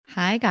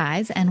Hi,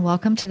 guys, and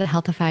welcome to the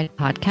Healthified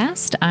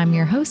podcast. I'm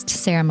your host,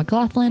 Sarah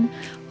McLaughlin,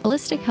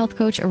 holistic health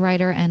coach, a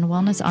writer, and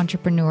wellness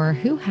entrepreneur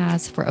who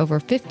has, for over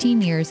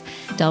 15 years,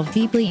 delved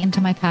deeply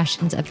into my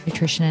passions of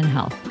nutrition and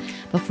health.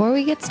 Before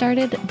we get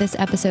started, this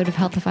episode of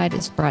Healthified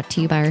is brought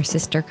to you by our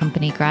sister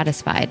company,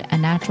 Gratisfied, a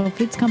natural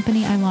foods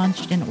company I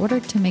launched in order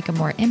to make a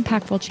more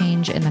impactful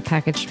change in the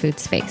packaged food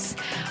space.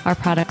 Our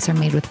products are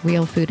made with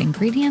real food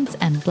ingredients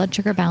and blood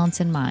sugar balance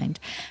in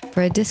mind.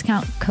 For a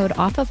discount code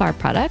off of our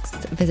products,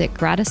 visit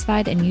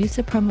Gratisfied and use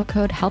the promo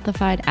code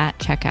Healthified at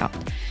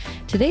checkout.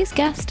 Today's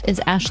guest is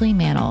Ashley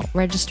Mannel,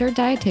 registered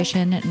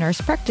dietitian, nurse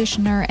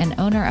practitioner, and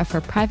owner of her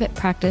private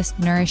practice,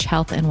 Nourish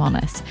Health and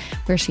Wellness,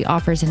 where she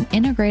offers an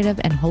integrative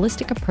and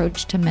holistic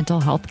approach to mental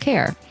health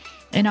care.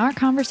 In our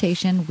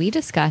conversation, we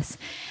discuss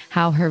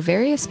how her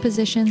various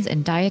positions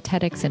in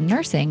dietetics and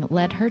nursing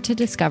led her to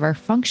discover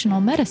functional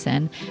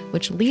medicine,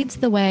 which leads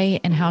the way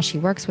in how she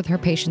works with her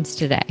patients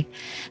today.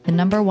 The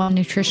number one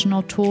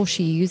nutritional tool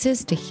she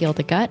uses to heal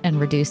the gut and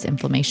reduce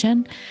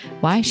inflammation,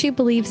 why she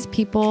believes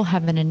people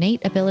have an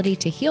innate ability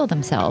to heal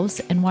themselves,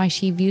 and why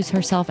she views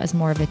herself as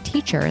more of a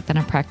teacher than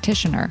a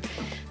practitioner.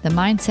 The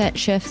mindset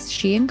shifts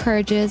she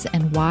encourages,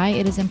 and why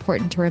it is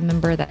important to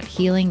remember that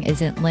healing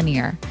isn't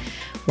linear.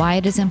 Why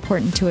it is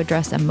important to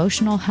address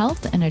emotional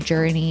health in a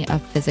journey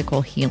of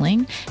physical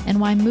healing,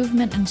 and why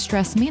movement and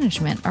stress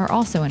management are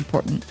also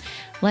important.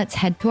 Let's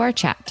head to our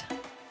chat.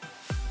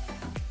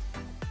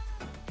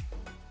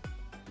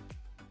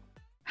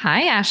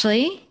 Hi,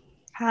 Ashley.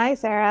 Hi,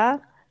 Sarah.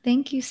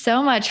 Thank you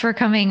so much for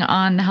coming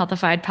on the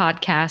Healthified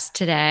podcast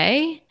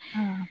today.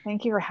 Oh,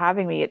 thank you for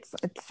having me. It's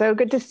so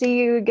good to see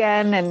you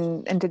again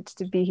and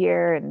to be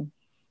here. And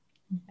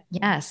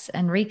yes,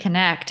 and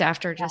reconnect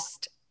after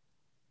just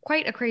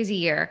quite a crazy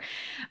year.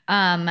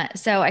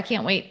 So I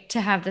can't wait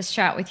to have this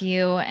chat with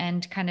you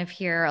and kind of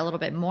hear a little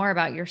bit more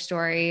about your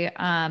story.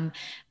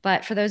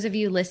 But for those of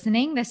you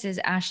listening, this is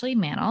Ashley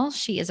Mannel.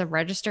 She is a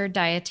registered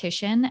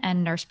dietitian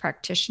and nurse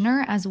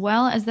practitioner, as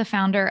well as the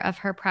founder of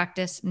her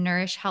practice,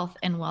 Nourish Health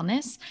and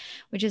Wellness,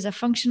 which is a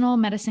functional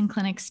medicine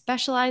clinic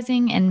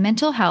specializing in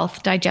mental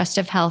health,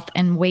 digestive health,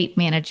 and weight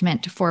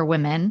management for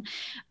women.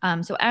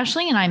 So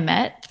Ashley and I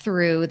met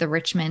through the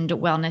Richmond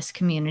wellness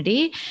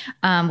community.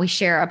 We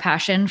share a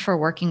passion for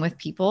working with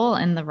people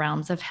in the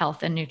realms of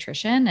health and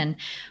nutrition. And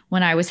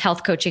when I was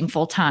health coaching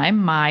full time,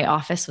 my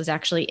office was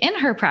actually in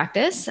her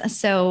practice.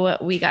 So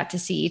we got to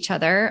see each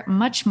other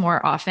much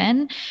more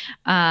often.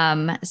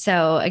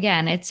 So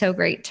again, it's so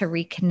great to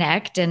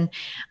reconnect. And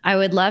I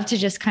would love to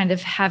just kind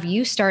of have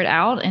you start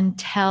out and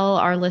tell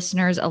our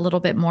listeners a little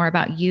bit more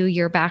about you,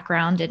 your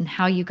background, and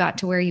how you got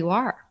to where you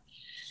are.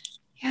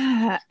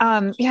 Yeah.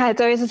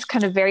 It's always this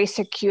kind of very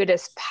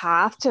circuitous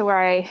path to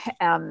where I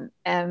am,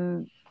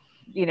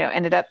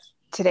 ended up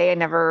today. I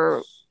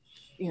never,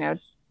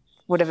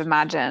 would have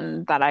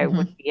imagined that I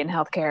would be in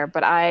healthcare,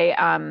 but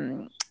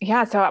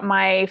so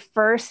I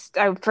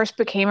first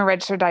became a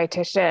registered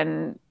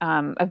dietitian,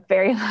 a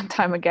very long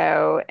time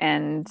ago.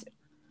 And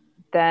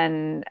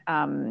then,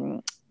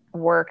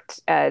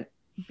 worked at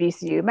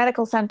BCU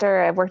Medical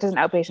Center. I've worked as an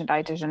outpatient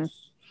dietitian.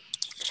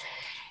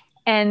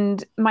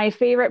 And my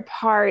favorite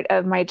part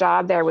of my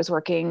job there was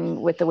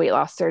working with the weight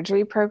loss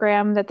surgery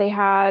program that they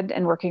had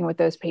and working with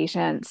those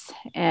patients.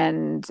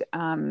 And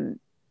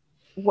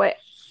what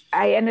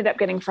I ended up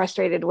getting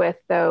frustrated with,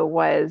 though,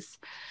 was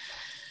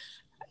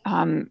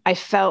I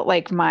felt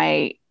like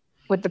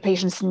what the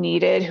patients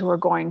needed who were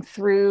going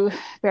through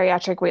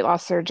bariatric weight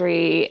loss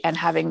surgery and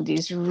having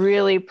these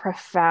really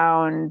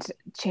profound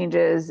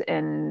changes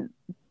in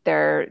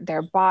their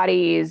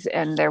bodies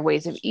and their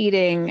ways of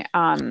eating,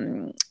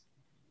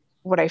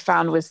 what I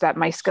found was that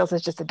my skills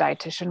as just a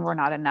dietitian were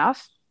not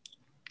enough.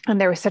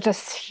 And there was such a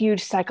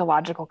huge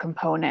psychological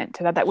component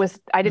to that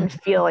I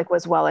didn't feel like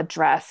was well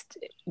addressed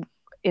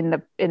in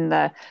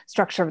the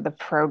structure of the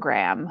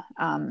program.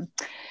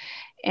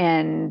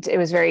 And it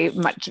was very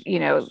much,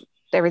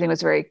 everything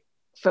was very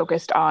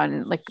focused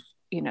on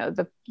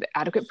the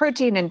adequate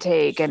protein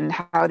intake and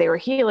how they were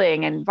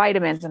healing and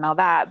vitamins and all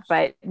that,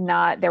 but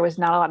there was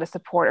not a lot of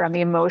support around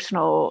the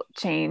emotional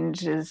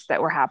changes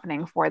that were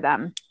happening for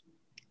them.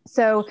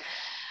 So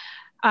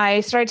I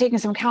started taking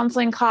some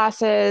counseling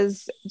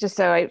classes just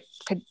so I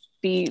could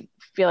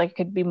feel like it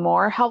could be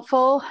more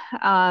helpful.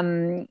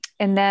 And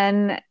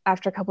then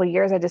after a couple of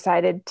years, I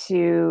decided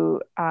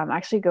to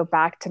actually go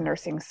back to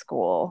nursing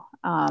school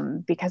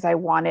because I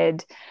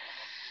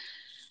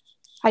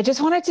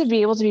just wanted to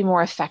be able to be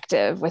more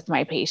effective with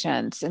my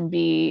patients and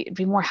be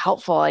more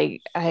helpful.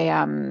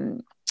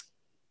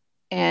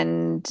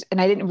 And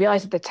I didn't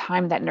realize at the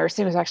time that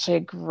nursing was actually a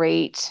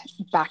great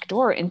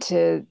backdoor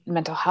into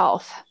mental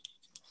health.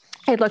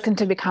 I looked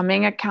into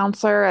becoming a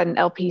counselor, an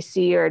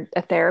LPC, or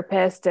a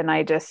therapist. And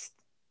I just,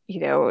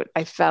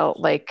 I felt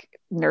like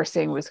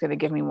nursing was going to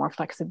give me more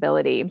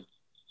flexibility.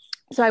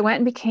 So I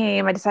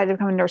decided to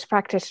become a nurse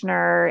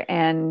practitioner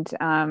and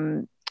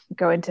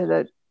go into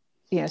the,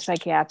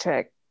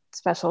 psychiatric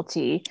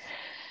specialty.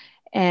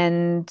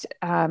 And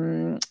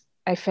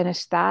I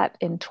finished that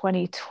in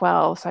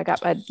 2012. So I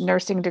got a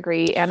nursing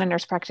degree and a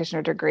nurse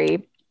practitioner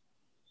degree.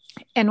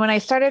 And when I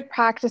started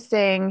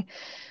practicing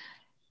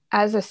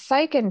as a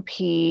psych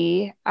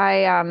NP,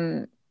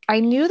 I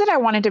knew that I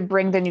wanted to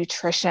bring the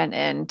nutrition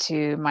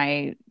into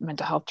my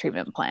mental health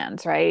treatment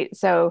plans, right?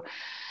 So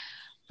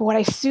what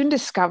I soon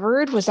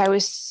discovered was I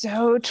was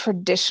so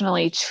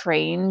traditionally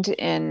trained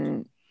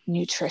in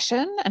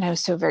nutrition, and I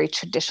was so very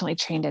traditionally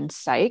trained in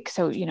psych.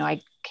 So,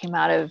 I came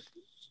out of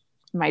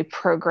my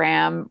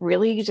program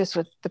really just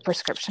with the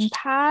prescription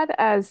pad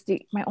as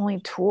my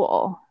only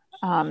tool.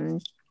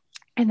 And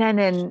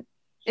then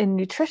in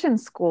nutrition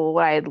school,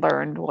 what I had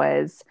learned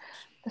was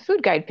the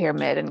food guide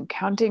pyramid and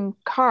counting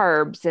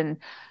carbs. And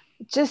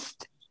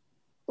just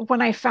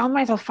when I found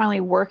myself finally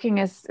working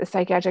as a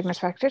psychiatric nurse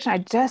practitioner, I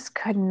just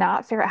could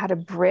not figure out how to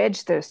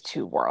bridge those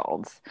two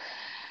worlds.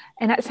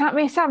 And that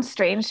may sound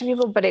strange to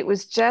people, but it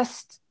was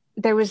just,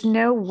 there was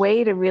no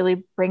way to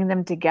really bring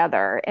them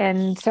together.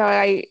 And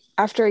so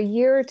after a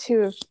year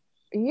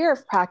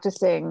of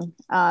practicing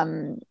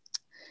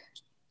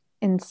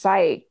in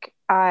psych,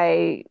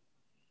 I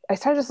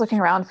started just looking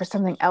around for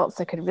something else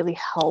that could really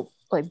help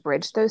like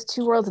bridge those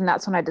two worlds. And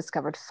that's when I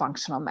discovered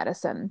functional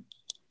medicine.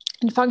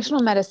 And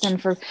functional medicine,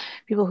 for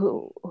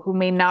people who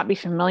may not be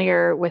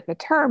familiar with the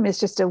term, is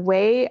just a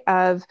way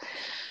of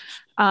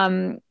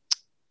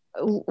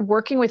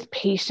working with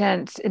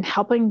patients and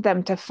helping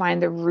them to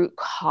find the root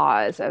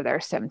cause of their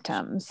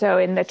symptoms. So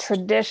in the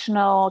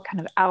traditional kind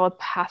of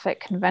allopathic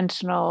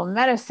conventional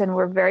medicine,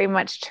 we're very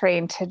much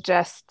trained to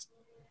just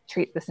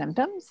treat the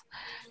symptoms,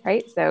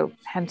 right? So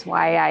hence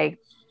why I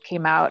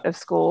came out of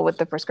school with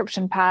the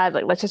prescription pad,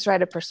 like, let's just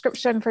write a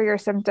prescription for your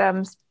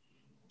symptoms.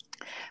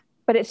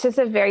 But it's just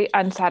a very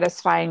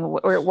unsatisfying,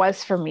 or it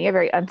was for me, a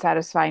very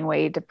unsatisfying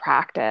way to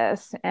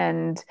practice.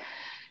 And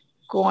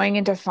going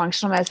into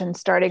functional medicine,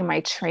 starting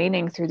my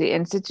training through the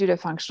Institute of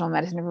Functional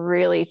Medicine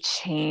really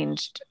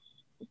changed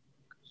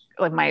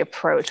like my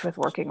approach with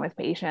working with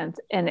patients.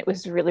 And it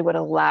was really what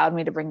allowed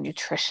me to bring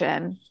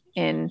nutrition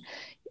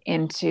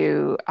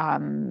into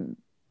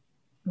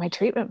my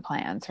treatment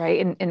plans,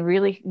 right? And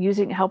really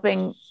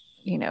helping,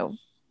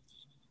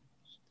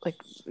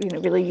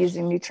 really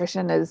using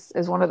nutrition as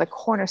one of the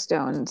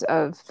cornerstones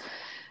of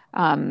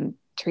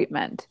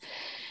treatment.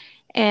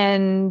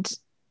 And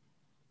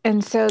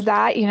so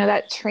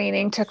that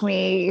training took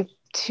me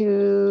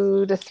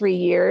 2 to 3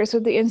 years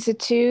with the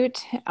Institute.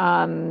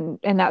 And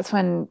that's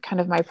when kind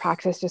of my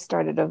practice just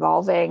started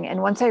evolving.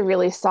 And once I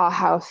really saw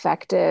how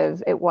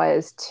effective it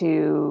was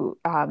to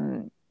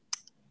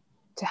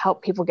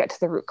help people get to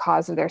the root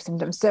cause of their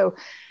symptoms. So,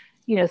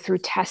 through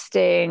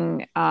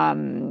testing,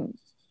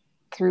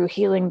 through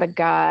healing the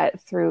gut,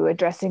 through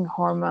addressing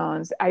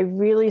hormones, I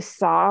really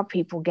saw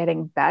people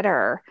getting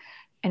better.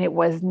 And it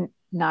was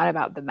not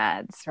about the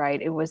meds,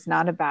 right? It was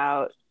not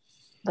about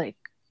like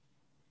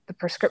the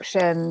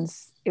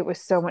prescriptions. It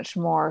was so much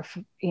more,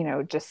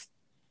 just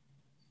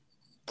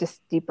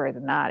deeper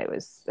than that. It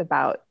was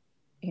about,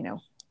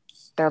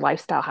 their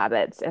lifestyle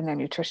habits and their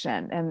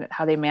nutrition and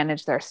how they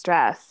manage their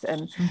stress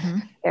and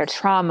their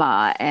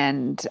trauma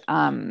and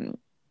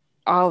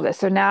all of this.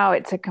 So now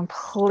it's a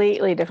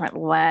completely different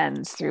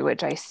lens through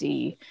which I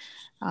see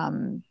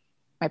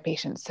my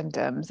patients'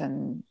 symptoms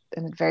and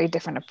a very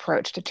different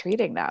approach to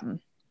treating them.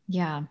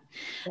 Yeah,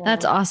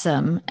 that's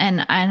awesome.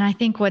 And I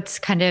think what's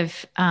kind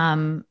of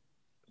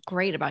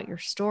great about your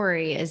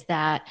story is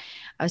that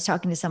I was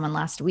talking to someone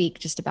last week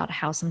just about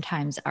how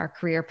sometimes our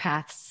career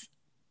paths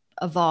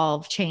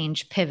evolve,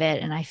 change,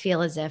 pivot. And I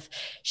feel as if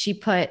she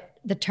put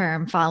the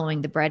term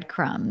following the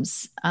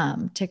breadcrumbs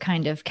to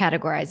kind of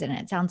categorize it. And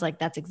it sounds like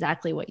that's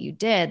exactly what you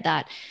did,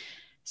 that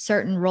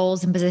certain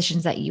roles and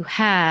positions that you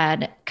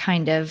had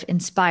kind of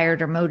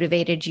inspired or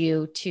motivated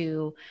you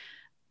to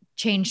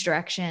change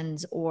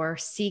directions or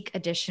seek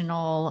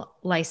additional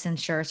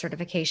licensure,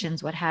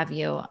 certifications, what have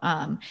you,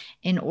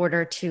 in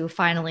order to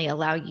finally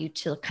allow you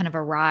to kind of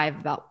arrive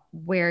about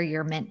where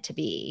you're meant to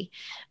be.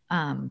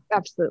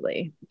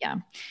 Absolutely. Yeah.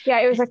 Yeah.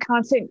 It was a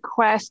constant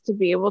quest to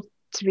be able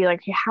to be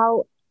like,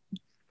 how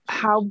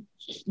much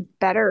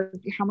better,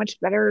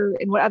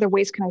 in what other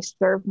ways can I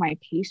serve my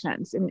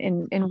patients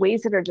in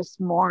ways that are just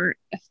more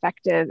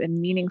effective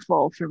and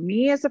meaningful for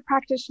me as a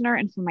practitioner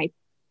and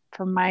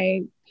for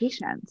my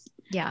patients.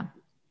 Yeah.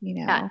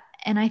 Yeah.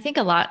 And I think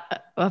a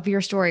lot of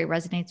your story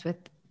resonates with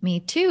me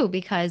too,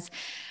 because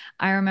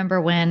I remember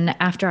when,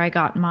 after I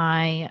got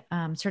my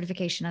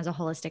certification as a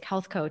holistic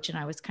health coach and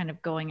I was kind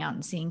of going out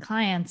and seeing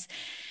clients,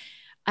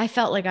 I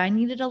felt like I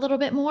needed a little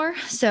bit more.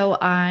 So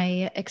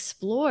I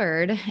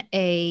explored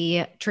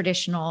a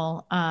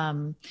traditional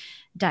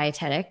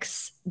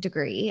dietetics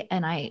degree.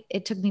 And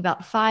it took me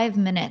about 5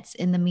 minutes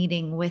in the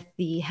meeting with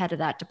the head of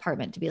that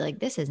department to be like,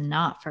 this is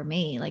not for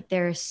me. Like,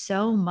 there is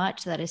so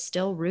much that is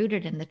still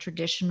rooted in the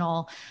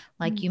traditional,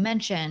 like you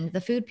mentioned, the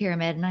food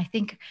pyramid. And I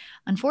think,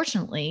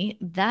 unfortunately,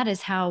 that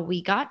is how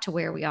we got to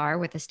where we are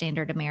with the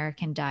standard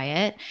American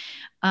diet.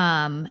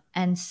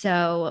 And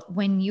so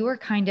when you were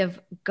kind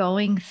of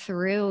going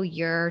through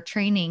your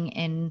training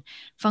in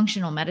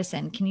functional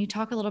medicine, can you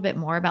talk a little bit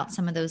more about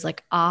some of those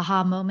like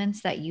aha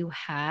moments that you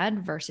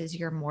had versus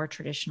your more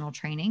traditional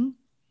training?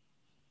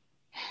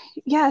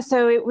 Yeah.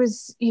 So it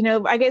was,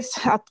 I guess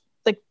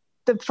like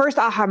the first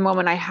aha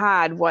moment I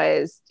had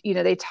was,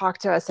 they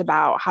talked to us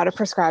about how to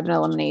prescribe an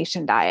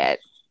elimination diet.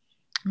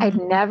 Mm-hmm.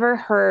 I'd never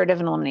heard of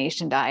an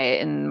elimination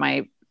diet in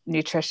my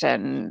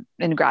nutrition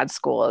in grad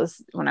school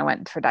is when I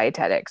went for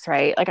dietetics,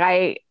 right? Like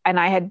I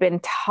had been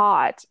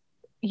taught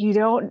you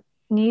don't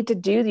need to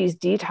do these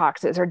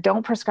detoxes or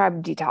don't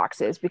prescribe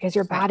detoxes because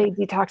your body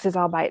detoxes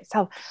all by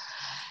itself.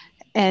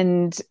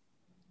 And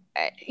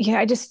I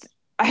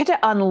had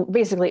to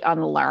basically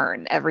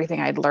unlearn everything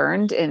I'd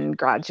learned in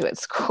graduate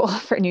school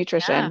for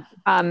nutrition.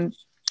 Yeah.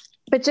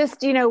 But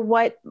just,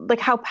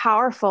 how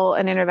powerful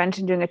an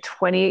intervention doing a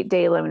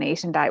 28-day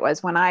elimination diet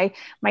was. When my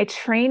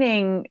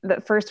training, the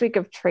first week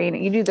of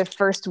training, you do the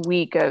first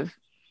week of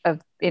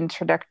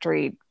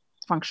introduction to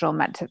functional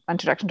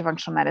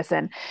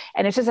medicine.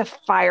 And it's just a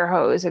fire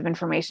hose of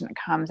information that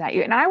comes at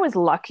you. And I was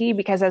lucky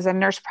because as a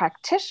nurse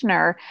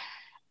practitioner,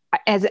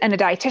 and a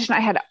dietitian, I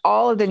had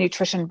all of the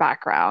nutrition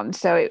background.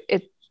 So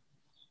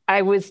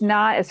I was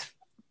not as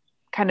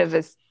kind of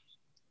as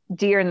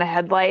deer in the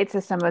headlights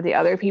as some of the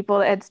other people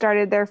that had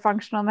started their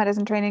functional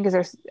medicine training.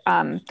 Because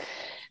so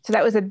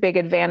that was a big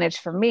advantage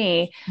for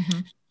me. Mm-hmm.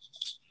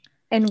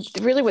 And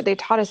really what they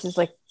taught us is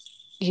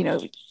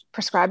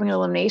prescribing an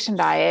elimination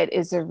diet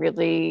is a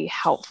really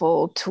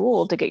helpful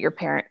tool to get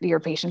your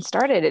patient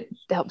started. It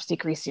helps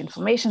decrease the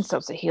inflammation,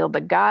 helps to heal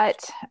the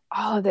gut.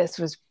 All of this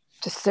was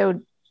just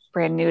so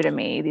brand new to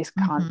me, this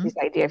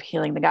idea of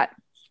healing the gut.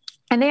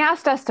 And they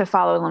asked us to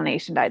follow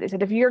elimination diet. They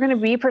said, if you're going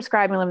to be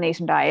prescribing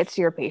elimination diets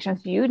to your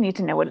patients, you need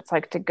to know what it's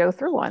like to go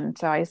through one.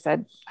 So I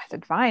said,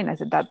 fine. I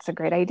said, that's a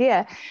great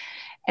idea.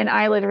 And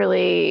I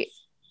literally,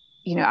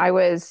 I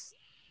was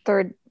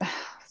late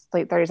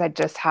 30s. I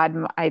just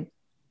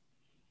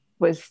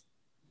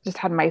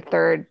had my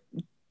third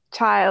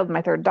child,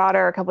 my third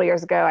daughter a couple of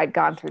years ago. I'd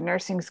gone through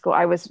nursing school.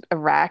 I was a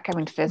wreck. I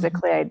mean,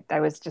 physically,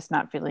 I was just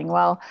not feeling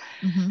well.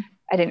 Mm-hmm.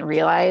 I didn't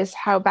realize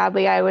how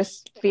badly I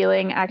was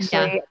feeling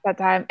actually at that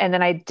time. And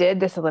then I did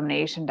this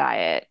elimination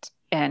diet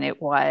and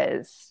it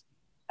was,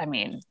 I've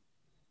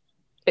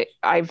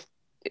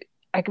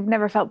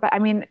never felt bad. I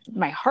mean,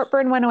 my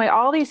heartburn went away,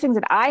 all these things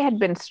that I had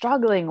been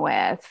struggling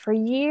with for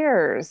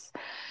years,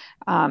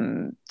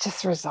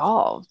 just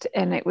resolved.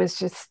 And it was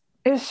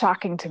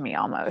shocking to me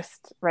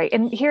almost. Right.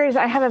 And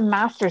I have a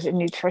master's in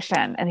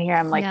nutrition and here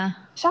I'm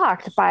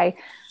shocked by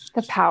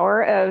the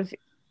power of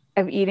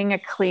eating a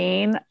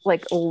clean,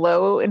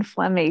 low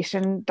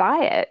inflammation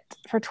diet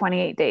for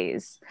 28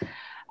 days.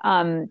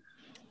 So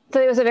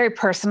it was a very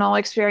personal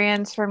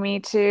experience for me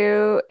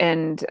too.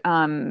 And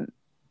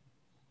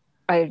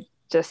I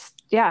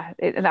just,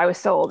 and I was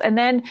sold. And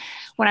then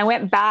when I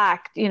went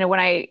back, when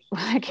I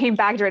came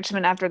back to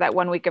Richmond after that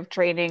 1 week of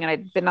training and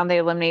I'd been on the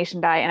elimination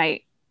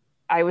diet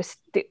and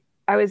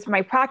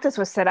my practice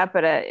was set up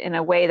in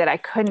a way that I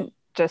couldn't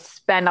just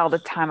spend all the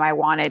time I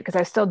wanted because I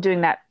was still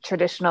doing that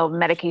traditional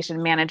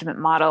medication management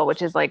model,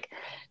 which is like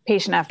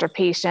patient after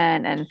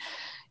patient. And,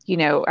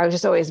 I was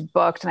just always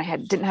booked and I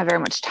didn't have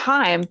very much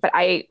time, but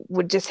I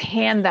would just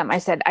hand them. I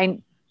said, I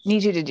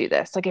need you to do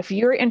this. Like, if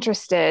you're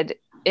interested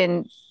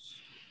in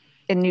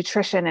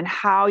nutrition and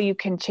how you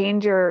can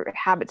change your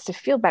habits to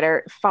feel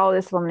better, follow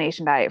this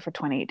elimination diet for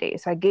 28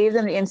 days. So I gave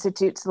them the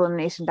Institute's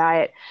elimination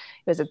diet.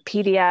 It was a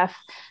PDF.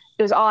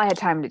 It was all I had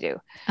time to do.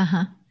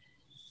 Uh-huh.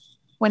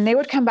 When they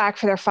would come back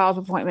for their follow-up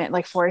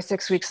appointment, 4 to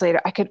 6 weeks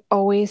later, I could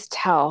always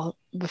tell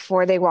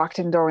before they walked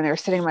in the door when they were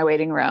sitting in my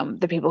waiting room,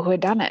 the people who had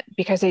done it,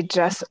 because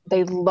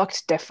they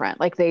looked different.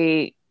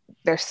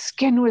 Their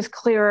skin was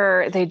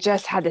clearer. They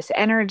just had this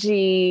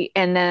energy.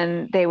 And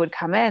then they would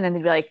come in and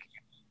they'd be like,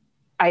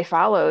 I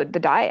followed the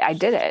diet. I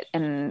did it.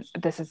 And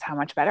this is how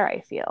much better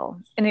I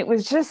feel. And it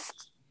was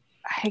just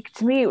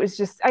to me, it was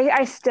just,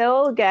 I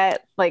still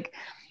get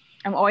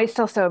I'm always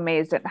still so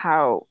amazed at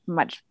how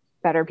much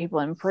better people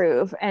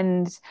improve.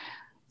 And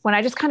when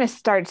I just kind of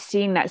started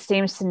seeing that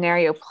same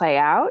scenario play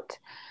out,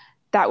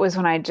 that was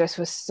when I just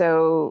was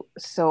so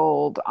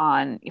sold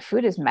on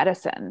food as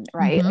medicine,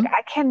 right?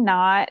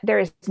 Mm-hmm. There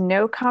is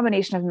no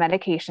combination of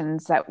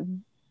medications that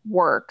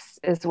works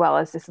as well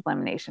as this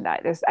elimination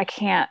diet. I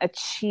can't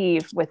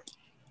achieve with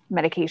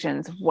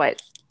medications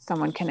what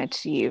someone can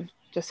achieve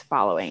just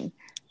following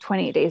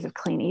 28 days of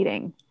clean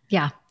eating.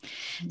 Yeah.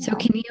 So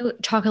can you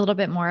talk a little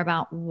bit more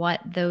about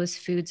what those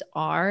foods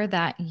are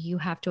that you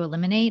have to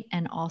eliminate,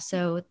 and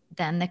also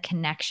then the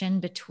connection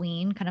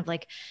between kind of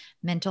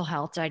mental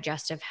health,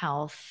 digestive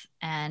health,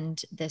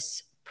 and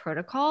this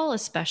protocol,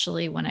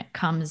 especially when it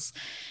comes,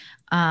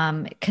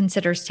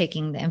 considers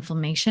taking the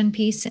inflammation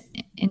piece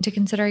into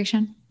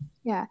consideration?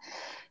 Yeah.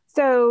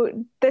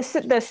 So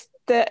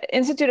the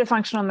Institute of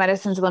Functional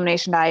Medicine's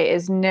elimination diet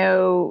is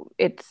you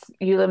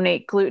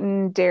eliminate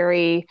gluten,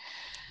 dairy,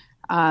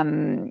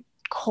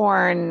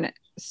 corn,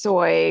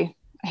 soy.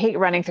 I hate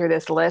running through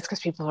this list because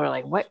people are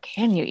like, what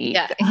can you eat?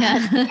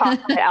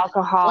 Chocolate,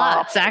 alcohol.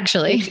 Lots,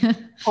 actually.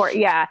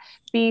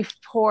 Beef,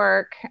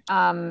 pork,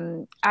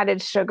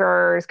 added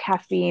sugars,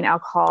 caffeine,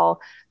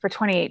 alcohol for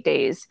 28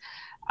 days.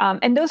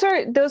 And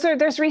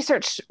there's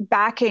research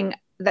backing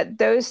that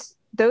those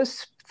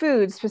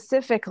foods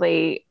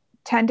specifically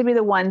tend to be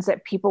the ones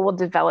that people will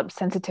develop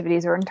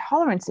sensitivities or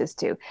intolerances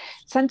to.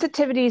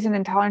 Sensitivities and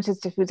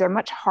intolerances to foods are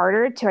much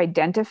harder to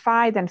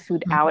identify than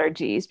food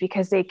allergies,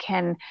 because they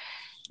can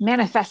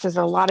manifest as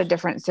a lot of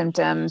different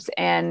symptoms,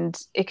 and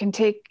it can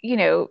take,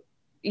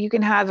 you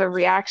can have a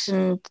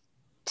reaction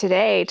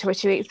today to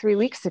what you ate 3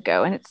 weeks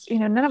ago. And it's,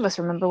 none of us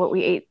remember what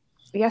we ate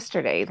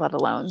yesterday, let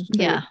alone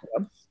 3 weeks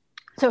ago.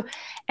 So,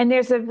 and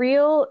there's a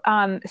real,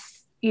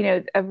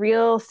 a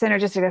real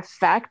synergistic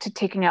effect to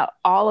taking out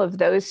all of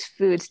those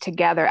foods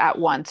together at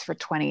once for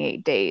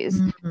 28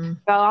 days.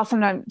 But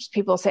sometimes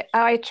people say,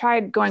 oh, I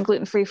tried going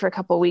gluten-free for a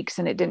couple of weeks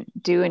and it didn't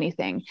do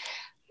anything.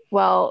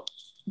 Well,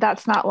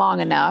 that's not long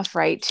enough,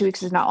 right? 2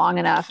 weeks is not long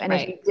enough. And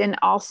if you didn't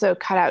also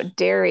cut out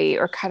dairy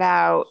or cut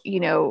out,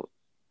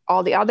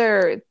 all the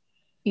other,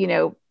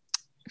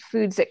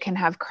 foods that can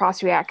have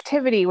cross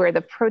reactivity where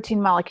the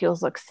protein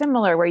molecules look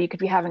similar, where you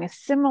could be having a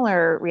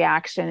similar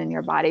reaction in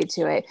your body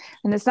to it,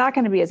 and it's not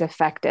going to be as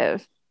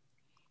effective.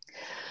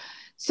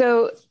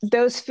 So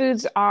those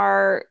foods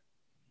are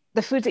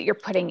the foods that you're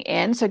putting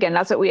in. So again,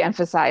 that's what we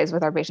emphasize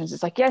with our patients.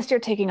 It's like, yes, you're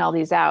taking all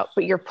these out,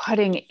 but you're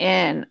putting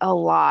in a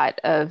lot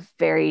of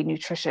very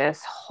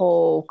nutritious,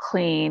 whole,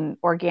 clean,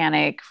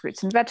 organic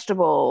fruits and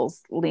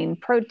vegetables, lean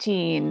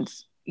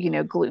proteins,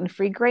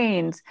 gluten-free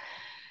grains.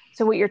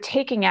 So what you're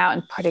taking out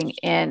and putting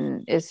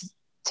in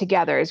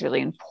together is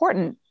really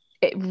important.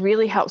 It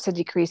really helps to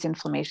decrease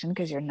inflammation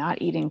because you're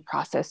not eating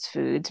processed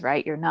foods,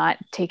 right? You're not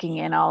taking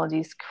in all of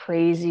these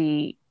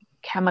crazy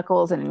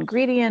chemicals and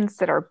ingredients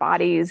that our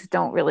bodies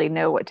don't really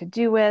know what to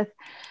do with.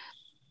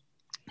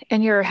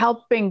 And you're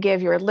helping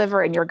give your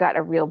liver and your gut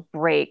a real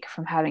break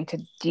from having to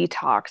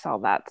detox all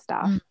that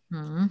stuff.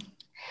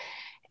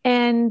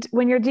 And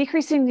when you're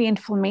decreasing the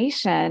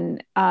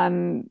inflammation,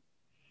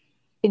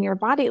 in your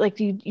body, like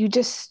you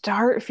just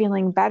start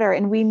feeling better.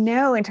 And we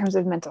know in terms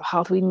of mental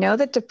health, we know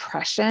that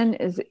depression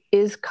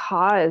is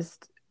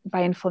caused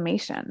by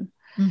inflammation.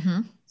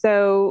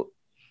 So,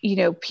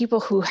 people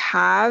who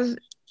have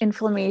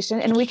inflammation,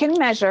 and we can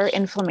measure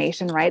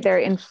inflammation, right? There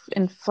are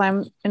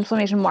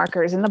inflammation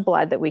markers in the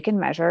blood that we can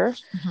measure.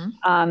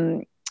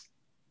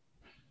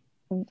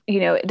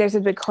 There's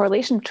a big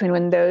correlation between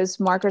when those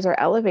markers are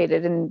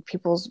elevated and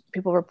people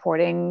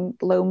reporting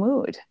low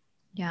mood.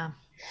 Yeah.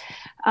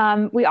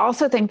 We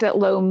also think that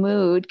low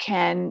mood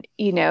can,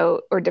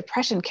 or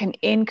depression can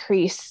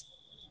increase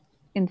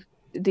in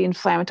the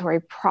inflammatory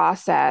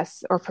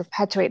process or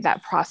perpetuate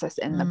that process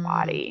in the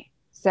body.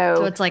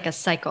 So it's like a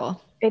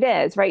cycle. It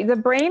is, right? The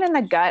brain and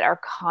the gut are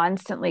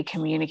constantly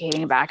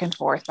communicating back and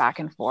forth, back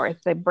and forth.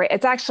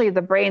 It's actually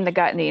the brain, the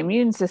gut, and the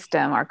immune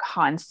system are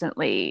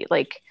constantly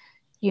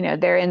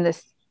they're in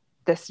this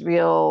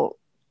real,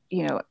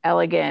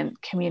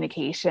 elegant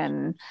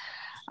communication,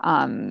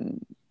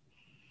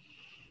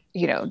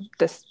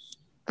 this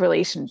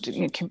relationship.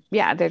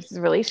 There's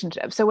a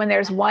relationship. So when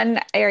there's one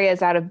area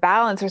is out of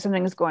balance or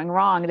something is going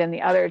wrong, then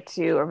the other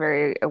two are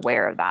very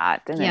aware of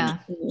that. And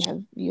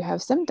then you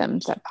have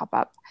symptoms that pop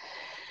up.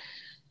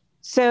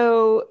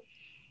 So,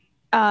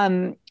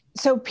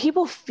 so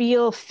people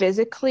feel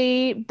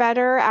physically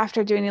better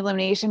after doing the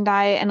elimination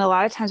diet. And a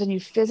lot of times when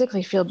you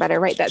physically feel better,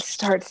 right, that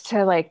starts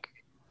to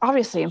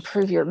obviously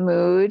improve your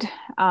mood.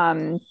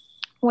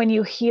 When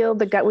you heal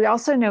the gut, we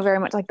also know very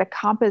much the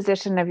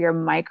composition of your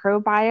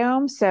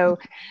microbiome. So,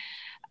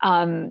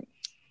 the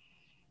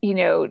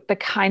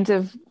kinds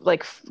of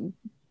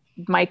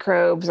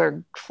microbes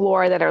or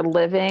flora that are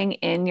living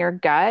in your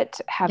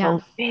gut have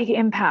a big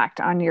impact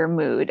on your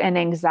mood and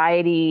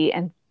anxiety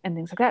and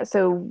things like that.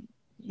 So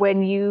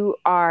when you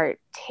are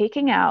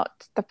taking out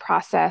the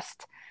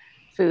processed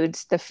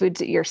foods, the foods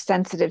that you're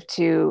sensitive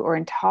to or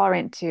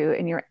intolerant to,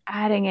 and you're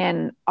adding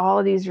in all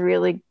of these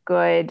really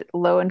good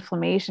low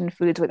inflammation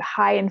foods with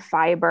high in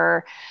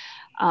fiber,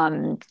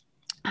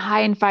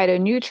 high in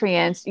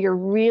phytonutrients, you're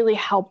really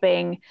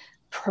helping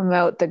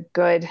promote the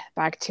good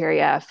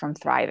bacteria from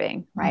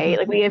thriving,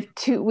 right? We have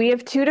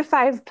 2 to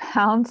 5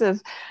 pounds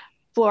of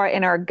flora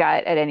in our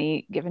gut at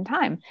any given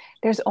time.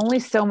 There's only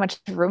so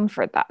much room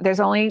for that. There's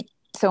only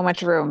so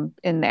much room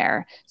in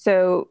there.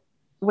 So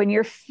when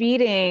you're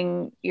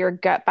feeding your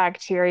gut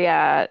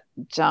bacteria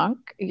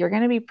junk, you're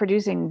going to be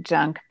producing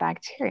junk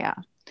bacteria.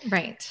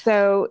 Right.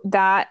 So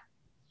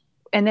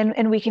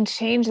and we can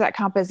change that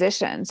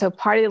composition. So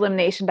part of the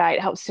elimination diet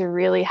helps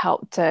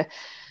to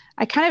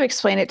I kind of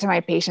explain it to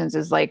my patients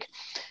as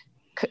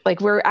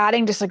we're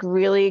adding just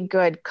really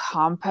good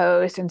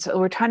compost. And so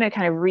we're trying to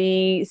kind of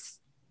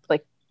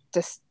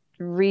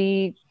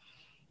replant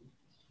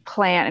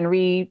and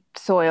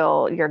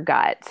re-soil your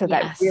gut so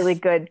that really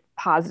good,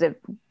 positive,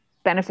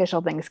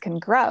 beneficial things can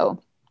grow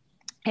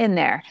in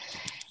there.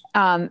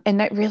 And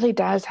that really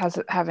does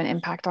have an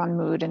impact on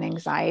mood and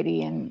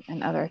anxiety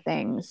and other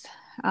things.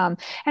 And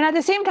at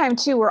the same time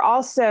too, we're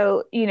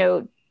also,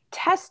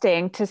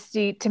 testing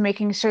to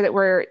making sure that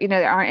we're,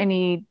 there aren't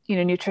any,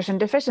 nutrition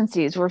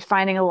deficiencies. We're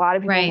finding a lot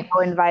of people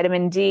low in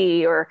vitamin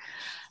D or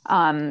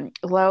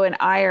low in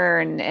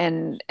iron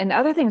and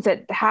other things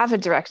that have a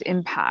direct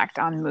impact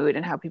on mood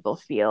and how people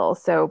feel.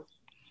 So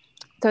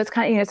So it's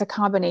kind of, it's a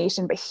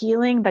combination, but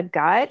healing the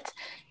gut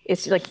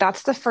is like,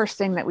 that's the first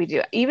thing that we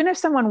do. Even if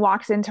someone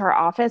walks into our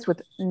office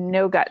with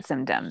no gut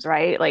symptoms,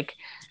 right? Like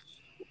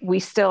we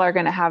still are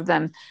going to have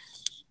them,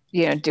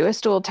 do a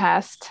stool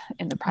test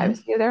in the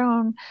privacy of their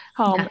own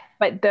home. Yeah.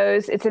 But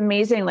it's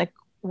amazing, like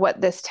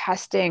what this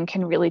testing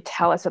can really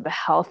tell us of the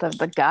health of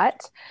the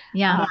gut,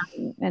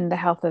 and the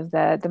health of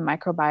the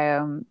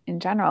microbiome in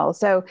general.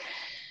 So,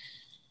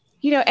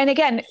 and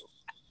again,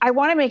 I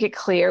want to make it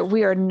clear,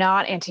 we are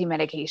not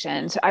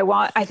anti-medications.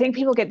 I think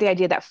people get the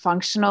idea that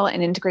functional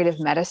and integrative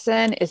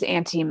medicine is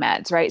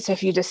anti-meds, right? So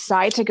if you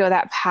decide to go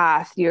that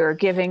path, you're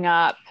giving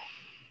up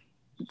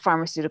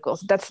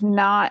pharmaceuticals. That's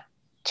not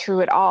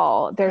true at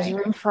all. There's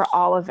room for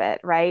all of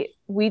it, right?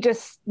 We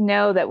just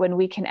know that when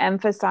we can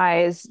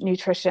emphasize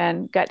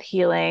nutrition, gut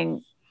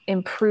healing,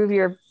 improve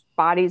your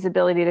body's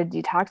ability to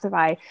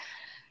detoxify,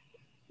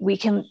 we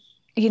can,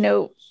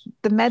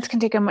 the meds can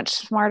take a much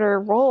smarter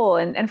role.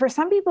 And for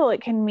some people,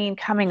 it can mean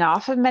coming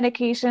off of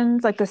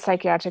medications, like the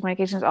psychiatric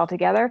medications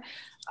altogether.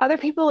 Other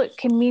people, it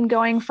can mean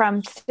going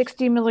from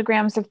 60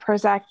 milligrams of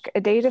Prozac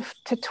a day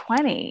to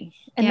 20.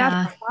 And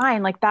that's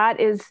fine. Like that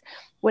is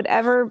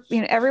whatever,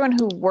 everyone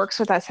who works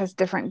with us has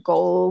different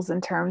goals in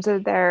terms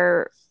of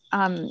their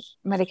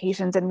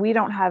medications. And we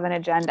don't have an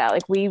agenda.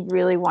 Like we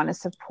really want to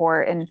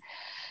support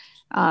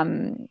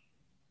and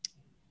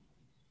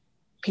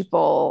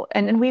people,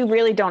 and we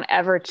really don't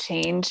ever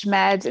change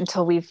meds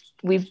until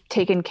we've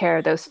taken care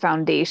of those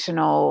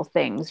foundational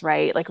things,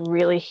 right? Like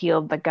really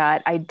healed the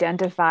gut,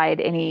 identified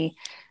any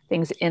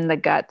things in the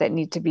gut that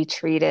need to be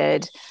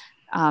treated,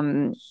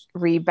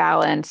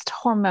 rebalanced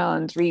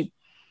hormones,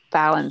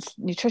 rebalanced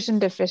nutrition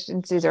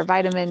deficiencies or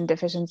vitamin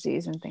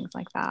deficiencies and things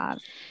like that.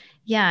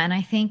 Yeah. And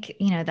I think,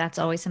 that's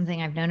always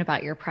something I've known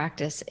about your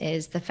practice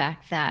is the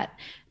fact that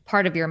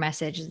part of your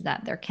message is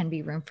that there can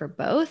be room for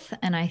both.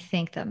 And I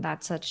think that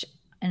that's such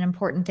an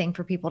important thing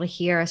for people to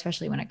hear,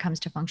 especially when it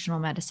comes to functional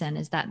medicine,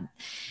 is that,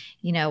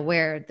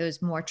 where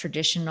those more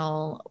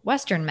traditional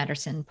Western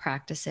medicine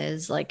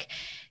practices like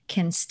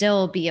can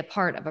still be a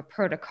part of a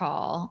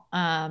protocol,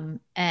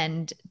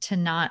 and to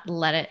not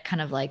let it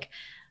kind of like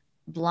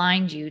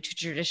blind you to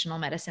traditional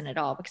medicine at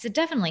all, because it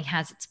definitely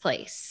has its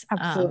place.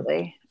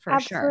 Absolutely. For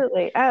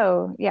Absolutely. sure.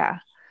 Oh yeah.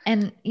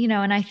 And,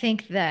 and I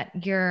think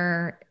that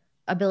your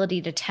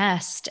ability to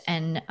test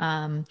and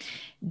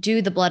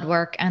do the blood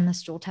work and the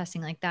stool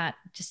testing like that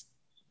just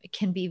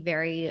can be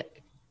very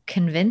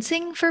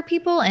convincing for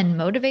people and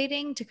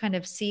motivating to kind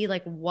of see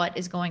like what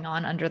is going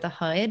on under the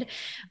hood,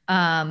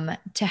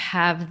 to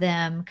have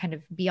them kind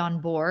of be on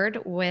board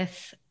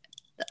with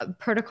a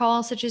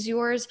protocol such as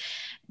yours.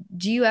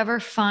 Do you ever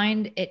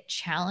find it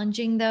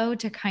challenging though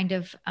to kind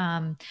of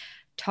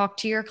talk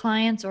to your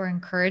clients or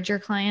encourage your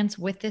clients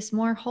with this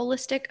more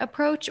holistic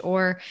approach?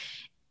 Or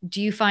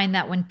do you find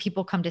that when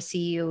people come to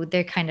see you,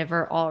 they kind of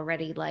are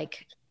already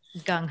like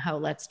gung-ho,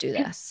 let's do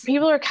this?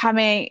 People are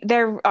coming,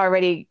 they're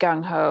already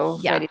gung-ho,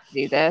 ready to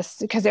do this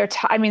because they're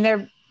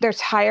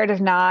tired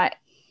of not,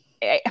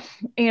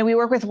 we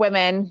work with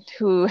women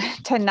who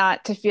tend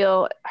not to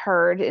feel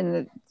heard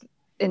in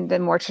the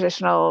more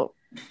traditional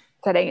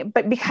setting,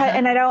 but because,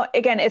 and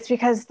it's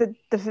because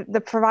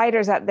the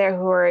providers out there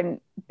who are in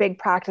big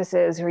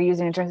practices who are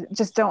using insurance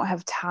just don't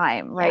have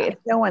time, right?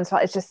 It's no one's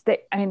fault. It's just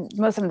that,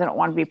 most of them don't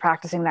want to be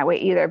practicing that way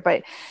either,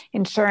 but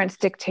insurance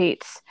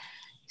dictates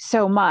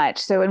so much.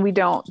 So, and we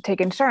don't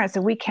take insurance,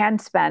 so we can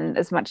spend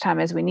as much time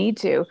as we need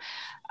to.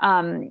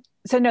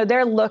 So no,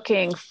 they're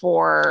looking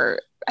for,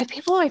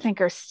 people I think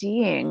are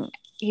seeing,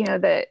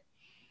 that,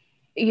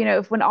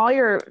 when all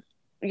your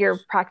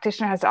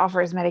practitioner has to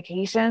offer is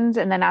medications,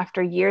 and then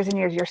after years and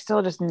years, you're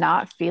still just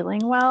not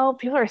feeling well,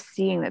 people are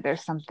seeing that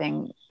there's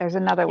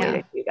another way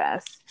to do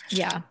this.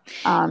 Yeah.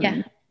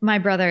 My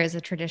brother is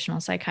a traditional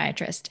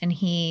psychiatrist, and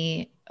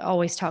he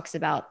always talks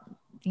about,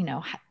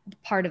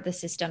 part of the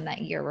system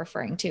that you're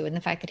referring to, and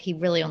the fact that he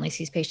really only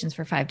sees patients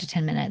for 5 to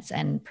 10 minutes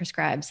and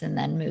prescribes and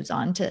then moves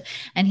on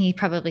and he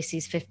probably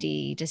sees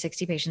 50 to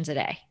 60 patients a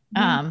day.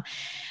 Mm-hmm.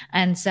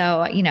 And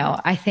so,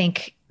 I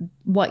think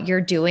what you're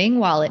doing,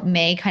 while it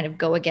may kind of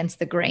go against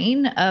the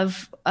grain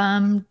of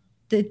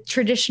the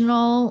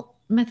traditional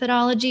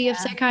methodology of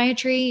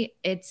psychiatry,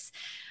 it's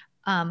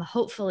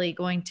hopefully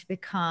going to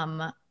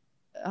become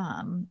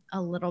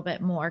a little bit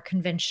more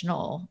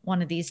conventional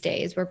one of these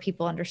days, where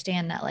people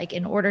understand that, like,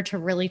 in order to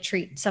really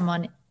treat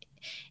someone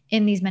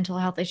in these mental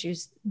health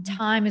issues,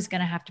 time is going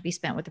to have to be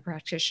spent with the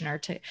practitioner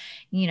to,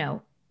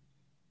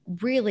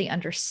 really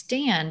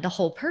understand the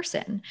whole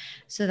person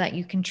so that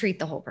you can treat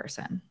the whole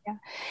person. Yeah.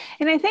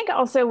 And I think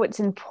also what's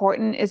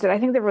important is that I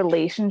think the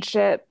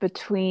relationship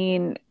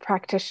between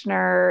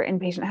practitioner and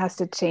patient has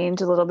to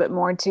change a little bit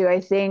more too.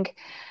 I think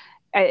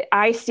I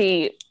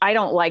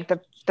don't like the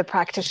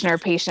practitioner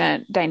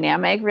patient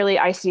dynamic. Really,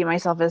 I see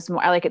myself as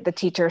more, I like it, the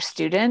teacher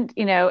student,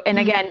 and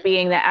again,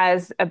 being that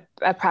as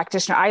a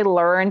practitioner, I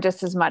learn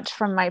just as much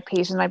from my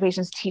patients. My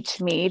patients teach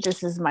me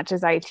just as much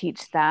as I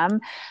teach them.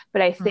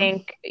 But I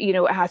think,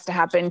 what has to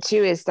happen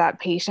too, is that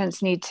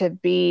patients need to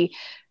be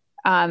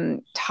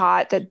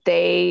taught that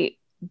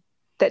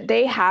that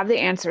they have the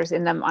answers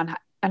in them on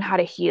how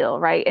to heal.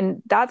 Right.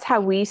 And that's how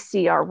we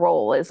see our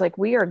role, is like,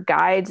 we are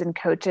guides and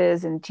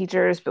coaches and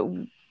teachers,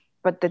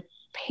 but the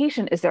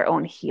patient is their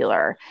own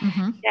healer.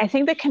 Mm-hmm. And I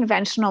think the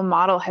conventional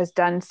model has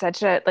done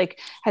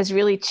has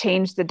really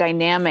changed the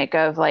dynamic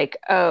of like,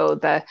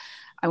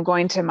 I'm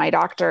going to my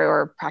doctor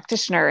or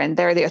practitioner and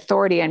they're the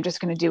authority. I'm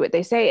just going to do what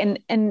they say.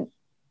 And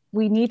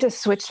we need to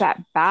switch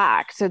that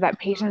back so that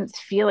patients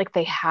feel like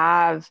they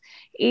have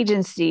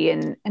agency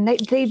and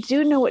they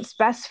do know what's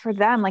best for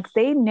them. Like,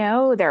 they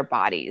know their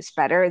bodies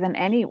better than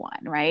anyone.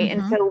 Right.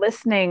 Mm-hmm. And so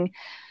listening,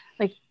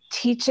 like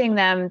teaching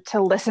them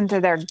to listen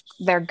to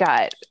their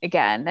gut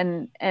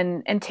again,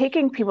 and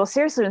taking people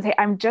seriously and say,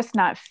 I'm just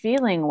not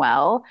feeling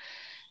well.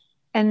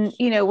 And,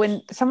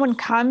 when someone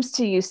comes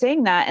to you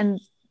saying that,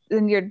 and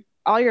then your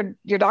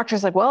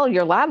doctor's like, well,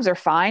 your labs are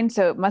fine,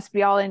 so it must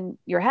be all in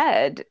your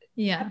head.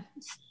 Yeah.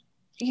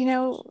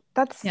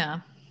 That's Yeah.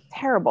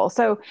 terrible.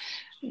 So,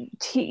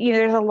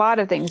 there's a lot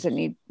of things that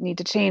need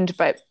to change,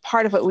 but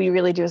part of what we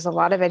really do is a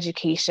lot of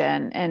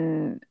education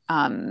and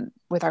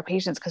with our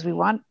patients, because we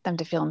want them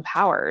to feel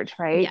empowered,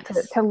 right?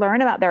 Yes. To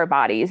learn about their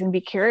bodies and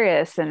be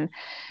curious and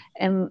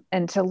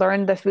to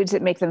learn the foods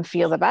that make them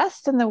feel the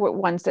best and the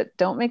ones that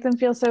don't make them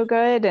feel so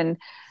good. And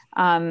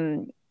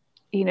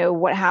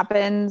what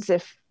happens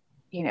if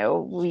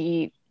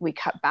we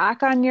cut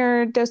back on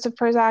your dose of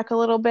Prozac a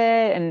little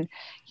bit, and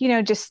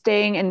just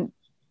staying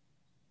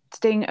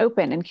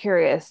open and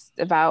curious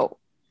about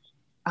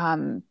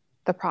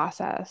the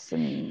process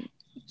and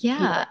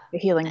the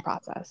healing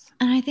process.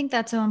 And I think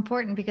that's so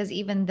important, because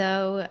even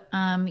though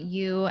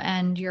you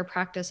and your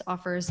practice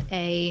offers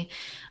a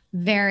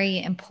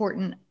very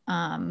important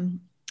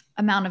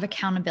amount of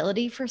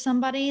accountability for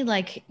somebody,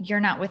 like, you're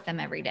not with them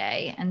every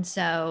day. And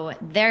so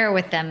they're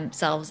with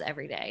themselves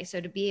every day. So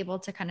to be able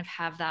to kind of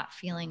have that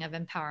feeling of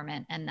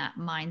empowerment and that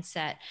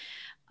mindset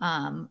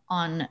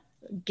on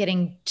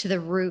getting to the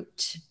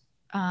root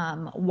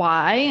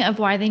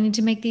why they need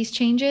to make these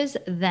changes,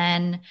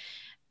 then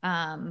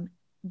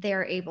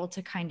they're able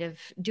to kind of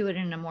do it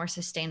in a more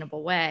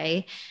sustainable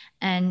way.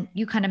 And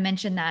you kind of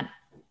mentioned that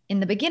in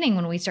the beginning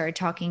when we started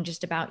talking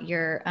just about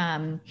your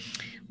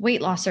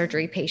weight loss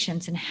surgery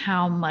patients, and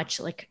how much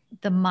like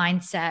the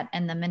mindset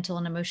and the mental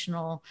and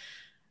emotional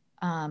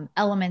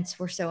elements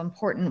were so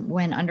important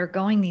when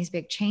undergoing these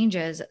big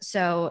changes.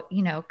 So,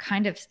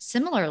 kind of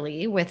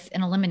similarly with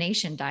an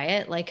elimination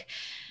diet, like,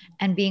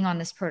 and being on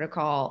this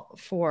protocol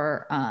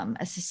for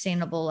a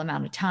sustainable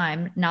amount of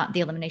time, not the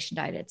elimination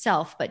diet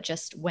itself, but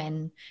just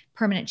when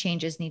permanent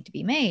changes need to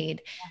be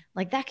made,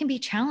 like, that can be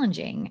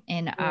challenging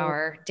in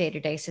our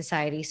day-to-day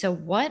society. So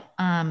what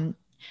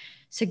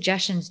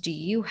suggestions do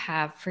you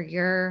have for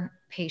your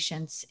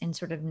patients in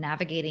sort of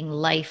navigating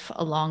life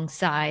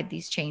alongside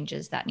these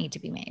changes that need to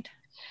be made?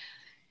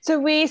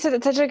 So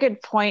that's such a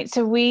good point.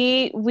 So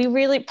we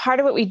really,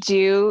 part of what we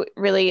do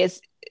really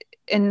is,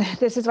 and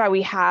this is why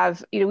we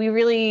have, we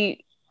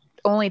really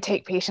only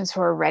take patients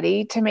who are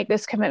ready to make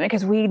this commitment,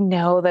 because we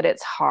know that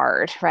it's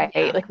hard, right?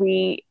 Yeah. Like,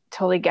 we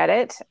totally get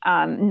it.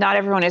 Not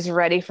everyone is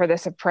ready for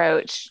this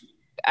approach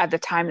at the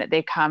time that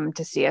they come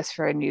to see us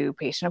for a new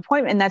patient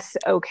appointment. And that's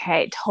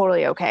okay.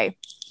 Totally okay.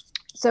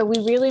 So we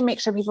really make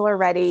sure people are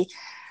ready.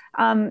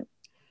 And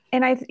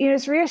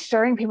it's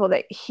reassuring people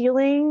that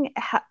healing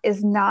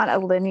is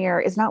not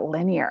linear,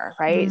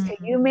 right? Mm-hmm. So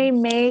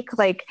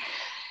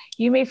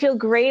you may feel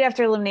great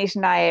after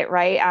elimination diet,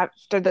 right?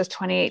 After those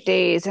 28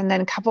 days. And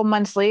then a couple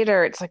months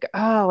later, it's like,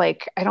 oh,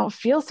 like, I don't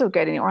feel so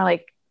good anymore.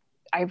 Like,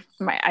 I've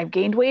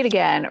gained weight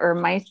again, or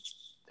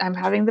I'm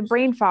having the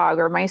brain fog,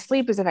 or my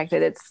sleep is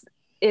affected.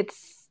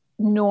 It's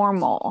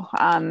normal.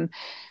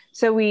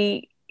 So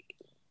we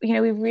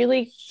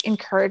really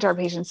encourage our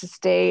patients to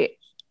stay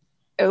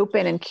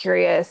open and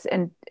curious,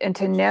 and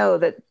to know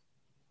that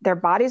their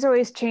bodies are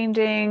always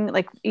changing.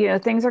 Like,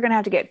 things are going to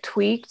have to get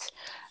tweaked.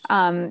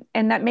 And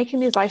that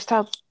making these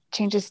lifestyle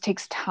changes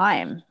takes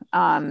time.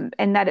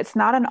 And that it's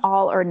not an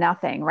all or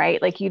nothing,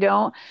 right? Like, you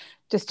don't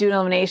just do an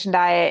elimination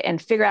diet and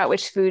figure out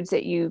which foods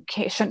that you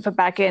shouldn't put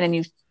back in, and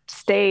you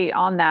stay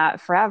on that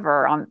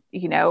forever.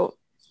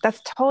 That's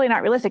totally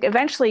not realistic.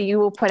 Eventually you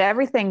will put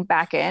everything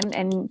back in,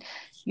 and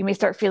you may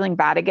start feeling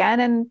bad again,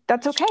 and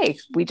that's okay.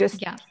 We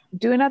just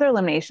do another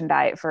elimination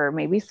diet for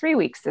maybe 3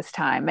 weeks this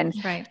time. And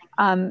right.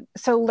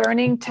 So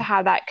learning to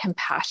have that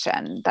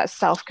compassion, that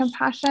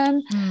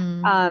self-compassion,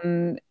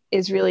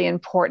 is really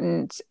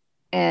important.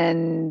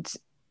 And,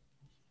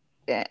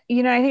 I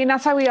think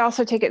that's why we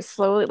also take it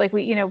slowly. Like,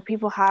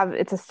 people have,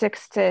 it's a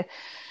 6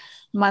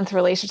 month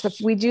relationship.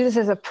 We do this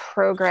as a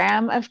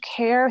program of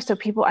care, so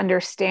people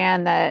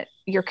understand that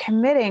you're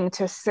committing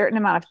to a certain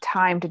amount of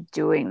time to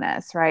doing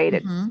this, right?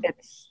 Mm-hmm.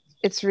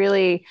 It's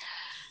really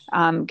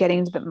getting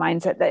into the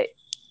mindset that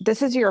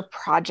this is your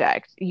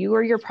project. You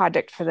are your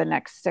project for the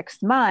next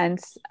 6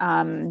 months.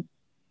 And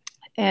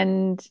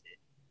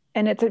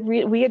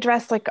we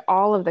address like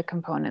all of the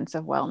components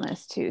of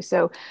wellness too.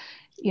 So,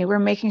 we're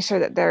making sure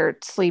that their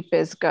sleep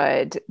is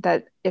good,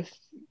 that if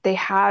they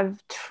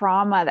have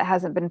trauma that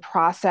hasn't been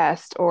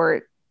processed,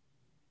 or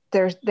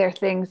there are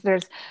things,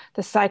 there's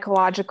the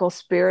psychological,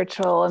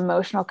 spiritual,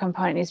 emotional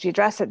component needs to be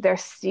addressed, that they're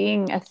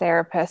seeing a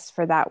therapist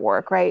for that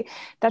work, right?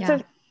 That's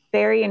a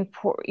very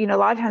important, a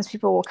lot of times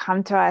people will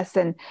come to us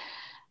and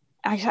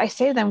I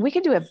say to them, we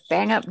could do a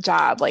bang up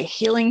job, like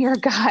healing your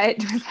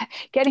gut,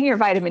 getting your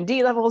vitamin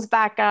D levels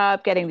back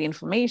up, getting the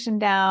inflammation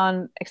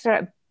down,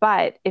 etc.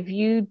 But if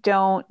you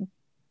don't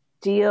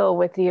deal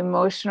with the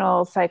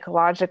emotional,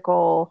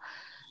 psychological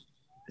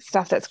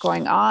stuff that's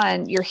going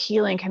on, your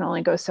healing can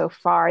only go so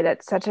far.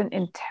 That's such an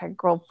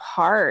integral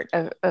part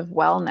of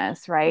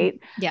wellness, right?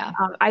 Yeah.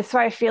 So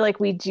I feel like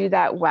we do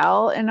that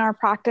well in our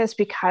practice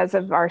because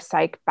of our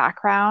psych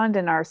background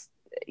and our,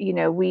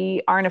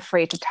 we aren't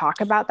afraid to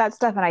talk about that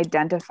stuff and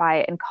identify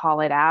it and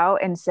call it out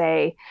and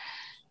say,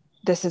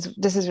 this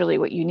is really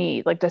what you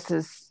need. Like, this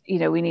is,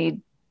 we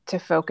need to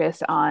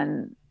focus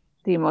on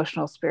the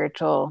emotional,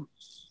 spiritual,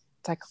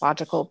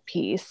 psychological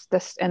piece,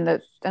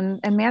 and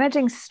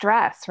managing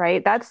stress,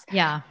 right? That's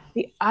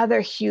the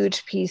other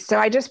huge piece. So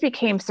I just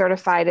became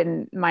certified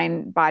in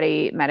mind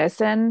body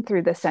medicine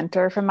through the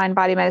Center for Mind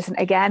Body Medicine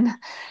again.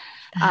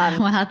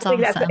 Well, that's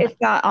awesome. It's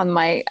not on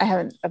I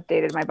haven't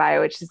updated my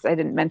bio, I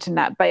didn't mention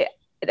that. But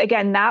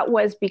again, that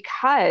was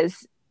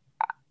because,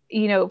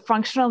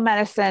 functional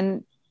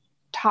medicine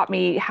taught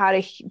me how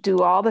to do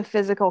all the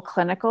physical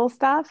clinical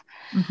stuff.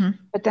 Mm-hmm.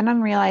 But then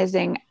I'm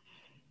realizing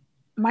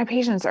my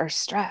patients are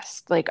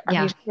stressed. Like our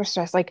patients are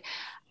stressed. Like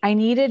I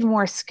needed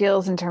more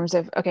skills in terms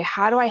of, okay,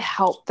 how do I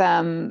help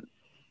them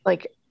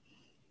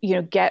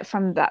get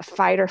from that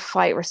fight or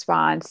flight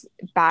response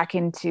back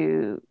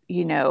into,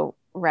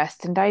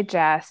 rest and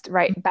digest,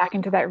 right? Back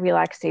into that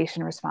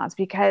relaxation response,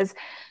 because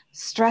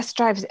stress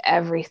drives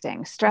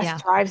everything.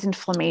 Stress drives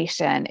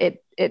inflammation.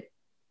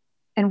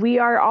 And we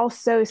are all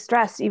so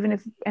stressed,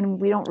 and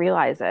we don't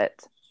realize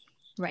it.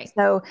 Right.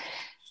 So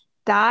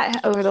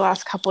that over the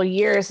last couple of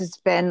years has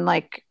been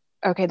like,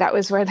 okay, that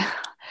was where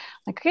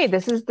okay,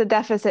 this is the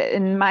deficit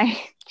in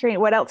my training.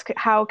 What else?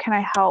 How can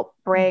I help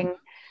bring,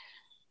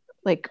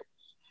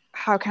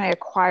 how can I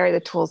acquire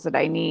the tools that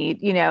I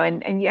need?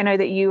 And I know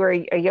that you were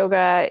a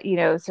yoga,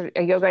 sort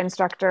of a yoga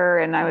instructor.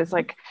 And I was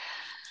like,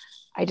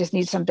 I just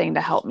need something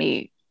to help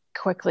me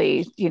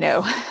quickly,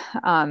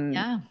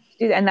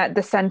 and that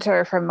the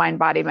Center for Mind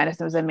Body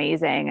Medicine was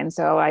amazing. And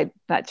so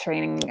that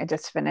training, I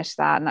just finished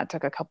that, and that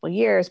took a couple of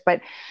years.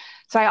 But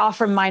so I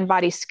offer mind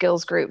body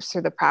skills groups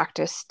through the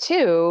practice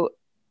too,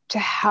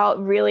 to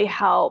really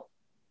help,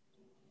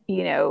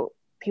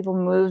 people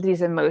move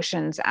these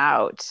emotions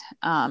out,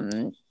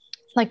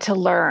 to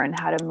learn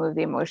how to move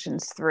the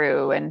emotions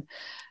through. And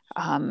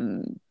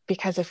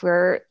because if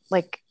we're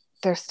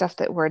there's stuff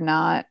that we're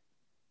not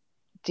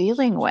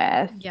dealing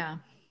with,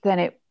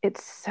 then it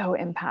so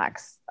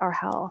impacts our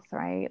health,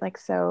 right?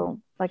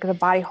 The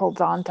body holds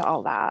on to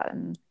all that.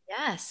 And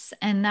yes.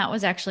 And that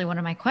was actually one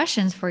of my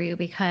questions for you,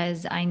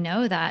 because I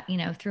know that,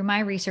 through my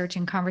research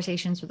and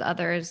conversations with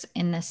others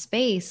in this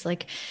space,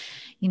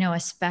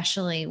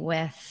 especially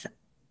with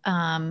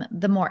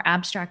the more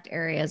abstract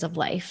areas of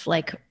life,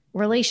 like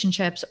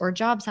relationships or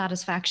job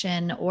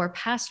satisfaction or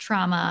past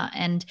trauma.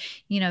 And,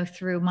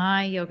 through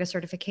my yoga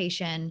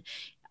certification,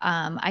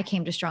 I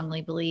came to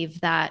strongly believe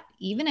that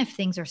even if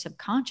things are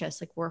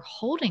subconscious, we're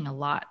holding a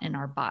lot in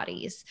our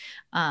bodies,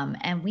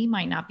 and we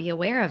might not be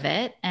aware of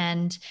it.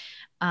 And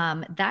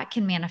that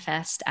can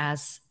manifest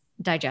as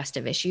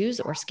digestive issues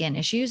or skin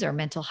issues or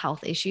mental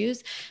health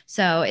issues.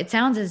 So it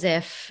sounds as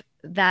if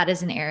that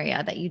is an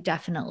area that you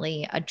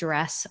definitely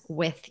address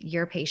with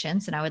your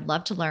patients. And I would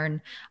love to learn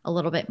a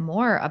little bit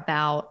more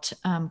about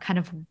kind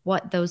of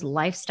what those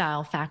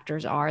lifestyle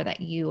factors are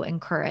that you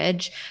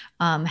encourage,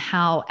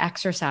 how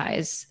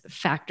exercise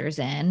factors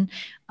in,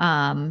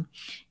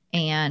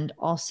 and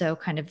also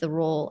kind of the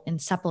role in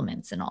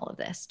supplements in all of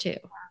this too.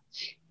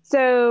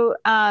 So,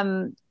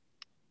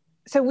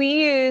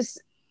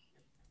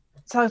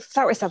 I'll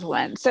start with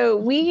supplements. So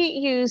we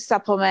use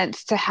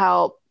supplements to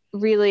help,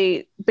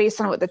 really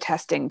based on what the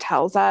testing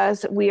tells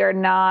us. We are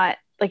not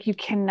you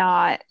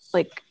cannot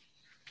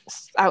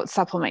out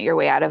supplement your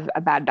way out of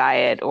a bad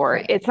diet,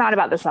 or It's not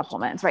about the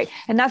supplements. Right.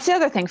 And that's the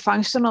other thing,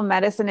 functional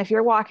medicine. If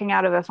you're walking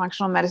out of a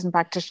functional medicine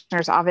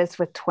practitioner's office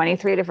with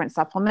 23 different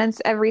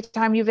supplements every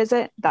time you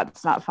visit,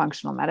 that's not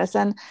functional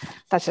medicine.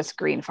 That's just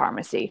green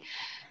pharmacy.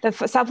 The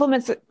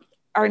supplements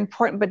are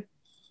important, but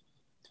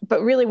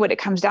really what it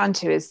comes down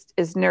to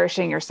is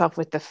nourishing yourself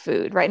with the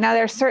food. Right now,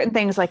 there are certain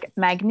things like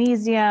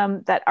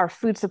magnesium that our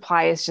food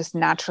supply is just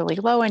naturally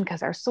low in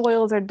because our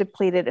soils are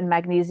depleted, and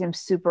magnesium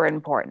super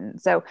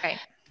important. So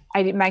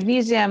I need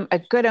magnesium, a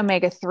good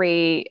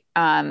omega-3,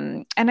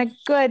 and a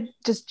good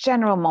just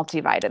general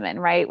multivitamin,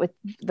 right? With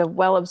the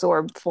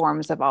well-absorbed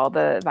forms of all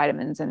the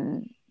vitamins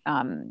and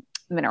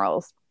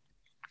minerals.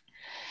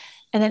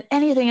 And then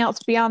anything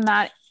else beyond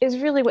that is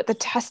really what the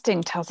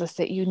testing tells us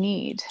that you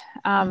need.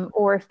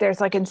 Or if there's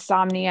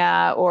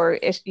insomnia or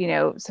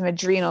some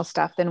adrenal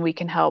stuff, then we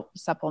can help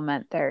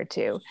supplement there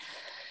too.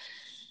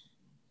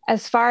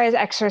 As far as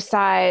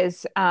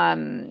exercise,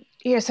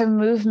 so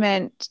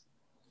movement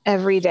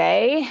every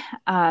day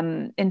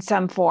in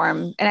some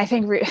form. And I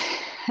think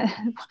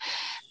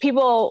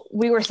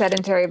we were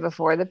sedentary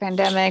before the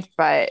pandemic,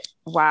 but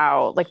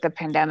wow, like the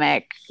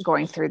pandemic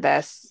going through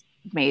this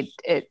made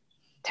it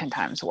 10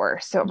 times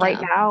worse. So right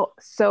now,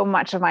 so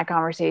much of my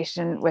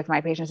conversation with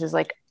my patients is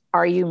like,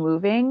 are you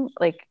moving?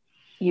 Like,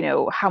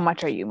 how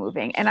much are you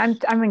moving? And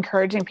I'm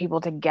encouraging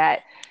people to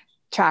get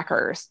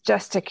trackers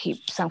just to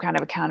keep some kind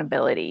of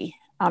accountability,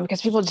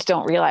 because people just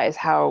don't realize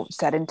how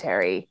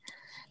sedentary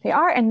they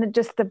are. And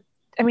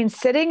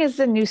sitting is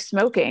the new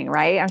smoking,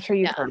 right? I'm sure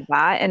you've heard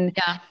that.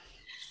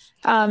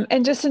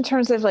 And just in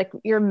terms of like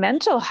your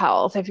mental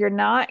health, if you're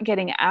not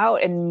getting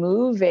out and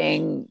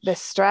moving the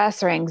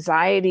stress or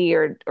anxiety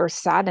or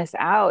sadness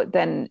out,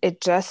 then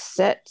it just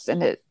sits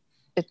and it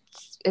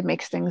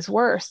makes things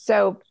worse.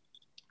 So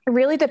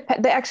really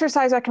the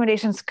exercise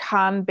recommendations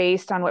come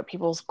based on what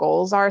people's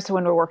goals are. So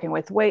when we're working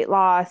with weight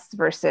loss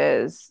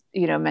versus,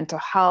 mental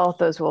health,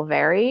 those will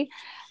vary.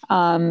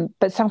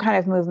 But some kind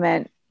of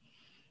movement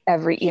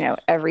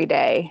every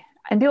day.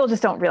 And people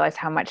just don't realize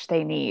how much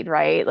they need,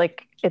 right?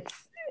 Like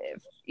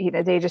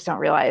they just don't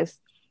realize,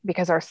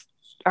 because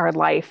our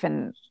life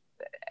and,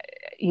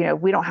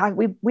 we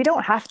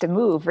don't have to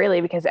move really,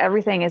 because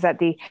everything is at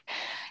the,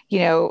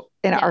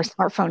 our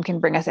smartphone can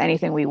bring us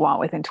anything we want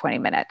within 20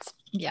 minutes.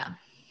 Yeah.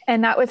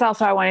 And that was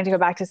also, I wanted to go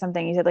back to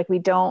something you said, like,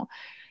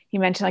 you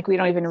mentioned, like, we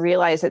don't even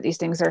realize that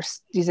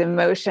these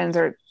emotions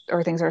or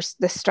things are,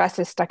 the stress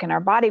is stuck in our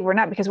body. We're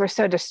not, because we're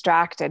so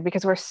distracted,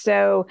 because we're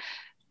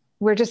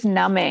just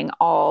numbing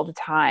all the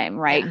time,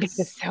 right? Yes.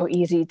 It's so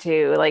easy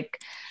to,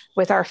 like,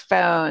 with our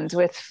phones,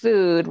 with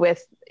food,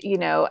 with,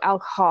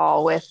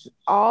 alcohol, with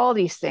all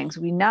these things,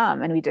 we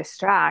numb and we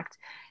distract,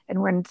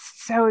 and we're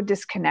so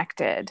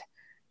disconnected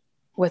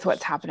with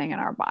what's happening in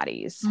our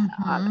bodies,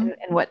 and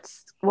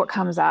what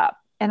comes up.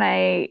 And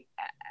I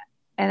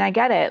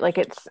get it. Like,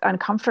 it's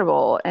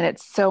uncomfortable and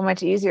it's so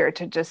much easier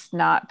to just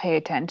not pay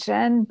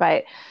attention,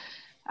 but,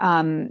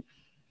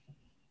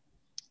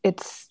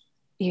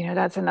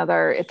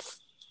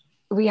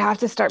 we have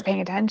to start paying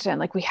attention.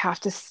 Like, we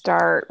have to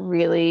start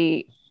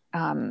really,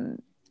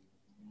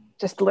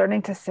 just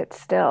learning to sit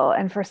still.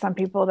 And for some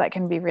people that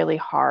can be really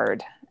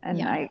hard. And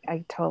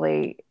I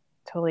totally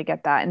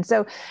get that. And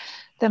so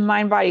the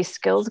mind body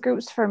skills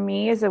groups for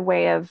me is a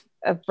way of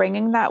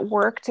bringing that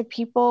work to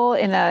people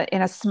in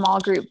a small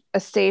group,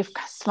 a safe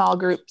small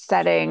group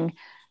setting,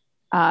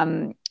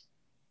 where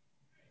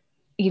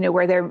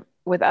they're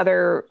with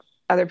other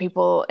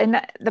people. And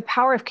the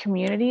power of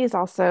community is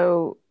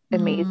also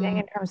amazing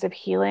in terms of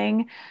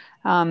healing.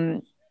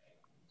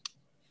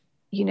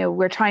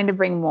 We're trying to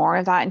bring more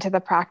of that into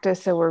the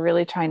practice. So we're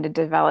really trying to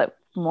develop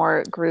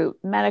more group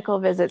medical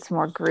visits,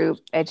 more group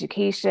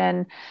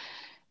education,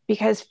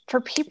 because for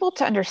people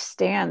to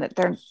understand that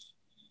they're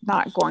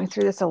not going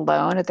through this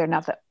alone, that they're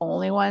not the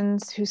only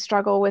ones who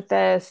struggle with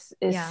this,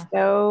 is it's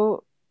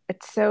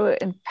so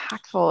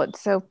impactful.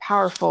 It's so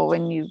powerful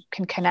when you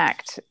can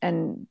connect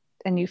and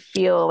you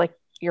feel like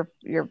you're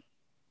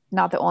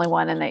not the only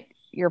one and that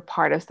you're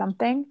part of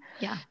something.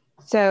 Yeah.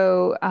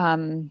 So,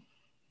 so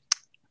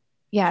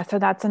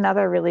that's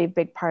another really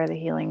big part of the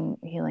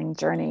healing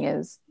journey,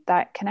 is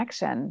that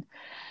connection.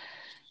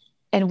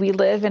 And we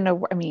live in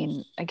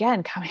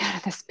again, coming out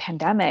of this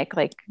pandemic,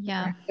 like,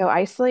 we're so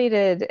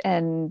isolated,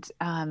 and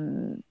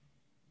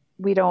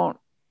we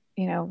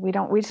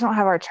just don't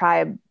have our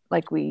tribe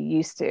like we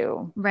used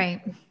to.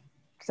 Right.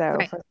 So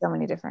for so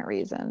many different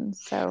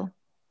reasons. So.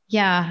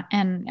 Yeah.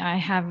 And I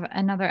have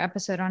another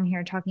episode on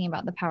here talking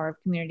about the power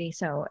of community.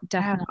 So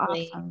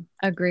definitely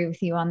agree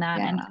with you on that.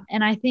 Yeah.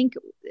 And I think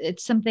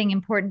it's something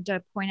important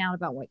to point out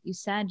about what you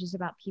said, just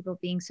about people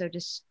being so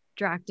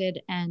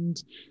distracted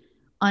and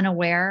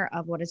unaware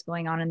of what is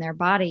going on in their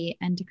body,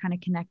 and to kind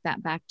of connect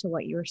that back to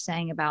what you were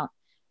saying about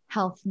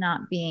health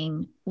not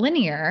being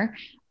linear.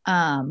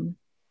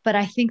 But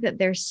I think that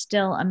there's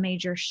still a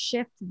major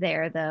shift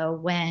there, though,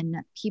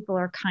 when people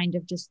are kind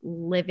of just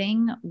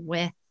living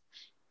with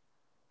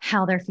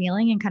how they're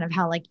feeling, and kind of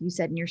how, like you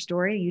said in your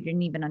story, you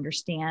didn't even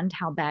understand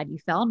how bad you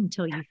felt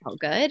until you felt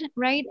good.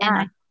 Right.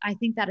 Yeah. And I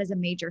think that is a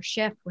major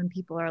shift when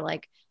people are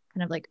like,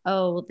 kind of like,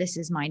 oh, this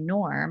is my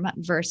norm,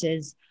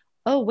 versus,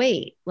 oh,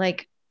 wait,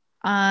 like,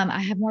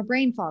 I have more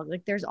brain fog.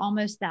 Like, there's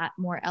almost that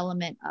more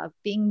element of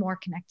being more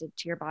connected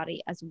to your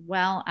body, as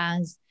well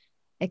as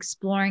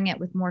exploring it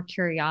with more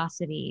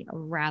curiosity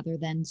rather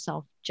than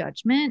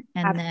self-judgment.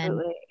 And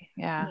Absolutely.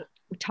 Then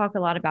we talk a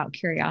lot about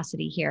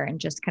curiosity here, and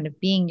just kind of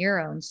being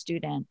your own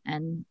student,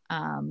 and,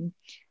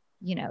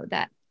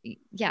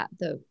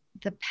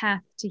 the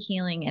path to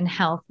healing and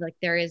health, like,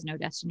 there is no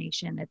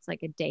destination. It's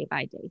like a day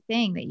by day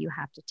thing that you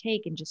have to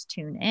take and just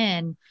tune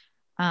in.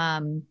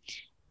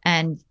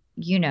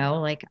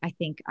 Like, I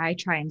think I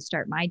try and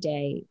start my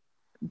day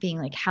being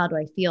like, how do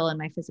I feel in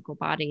my physical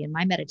body? And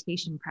my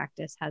meditation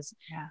practice has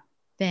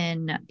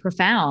been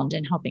profound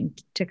in helping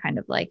to kind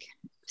of like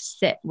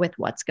sit with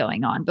what's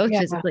going on, both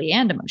physically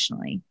and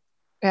emotionally.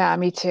 Yeah,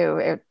 me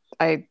too.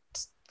 I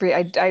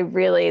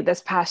really,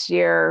 this past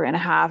year and a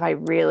half, I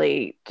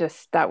really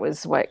that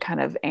was what kind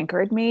of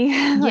anchored me.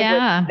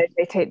 Yeah.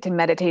 Like, to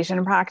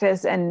meditation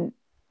practice. And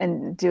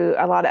and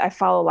I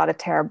follow a lot of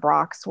Tara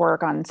Brach's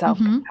work on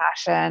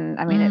self-compassion.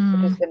 I mean,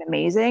 it's just been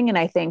amazing. And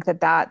I think that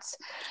that's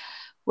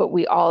what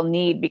we all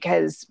need,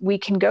 because we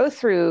can go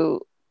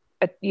through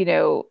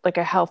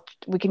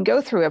we can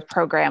go through a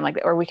program like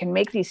that, or we can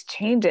make these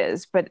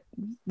changes, but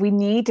we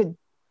need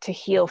to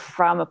heal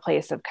from a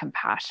place of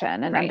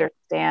compassion and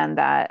understand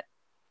that,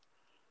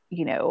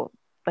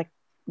 like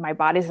my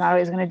body's not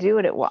always going to do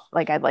what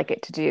like I'd like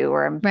it to do,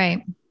 or I'm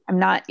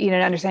not,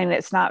 understanding that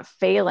it's not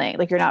failing.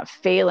 Like you're not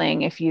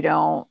failing if you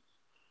don't,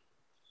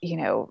 I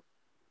don't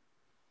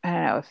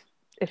know,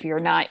 if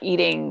you're not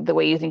eating the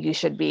way you think you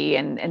should be.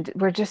 And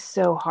we're just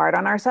so hard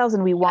on ourselves,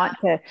 and we want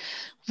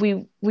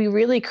we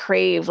really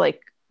crave,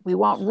 like we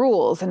want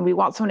rules, and we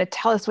want someone to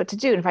tell us what to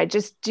do. And if I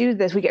just do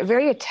this, we get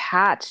very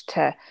attached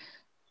to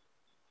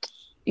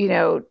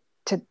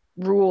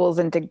rules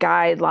and to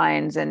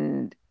guidelines.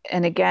 And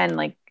again,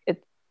 like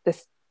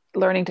this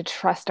learning to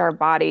trust our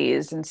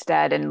bodies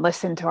instead, and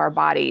listen to our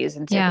bodies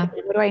and say,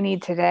 okay, what do I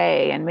need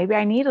today? And maybe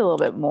I need a little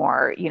bit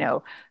more,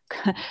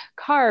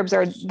 carbs,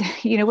 or,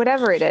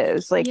 whatever it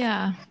is, like,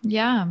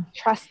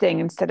 trusting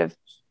instead of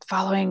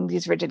following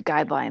these rigid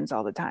guidelines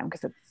all the time,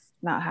 because it's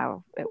not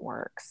how it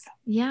works.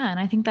 Yeah. And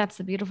I think that's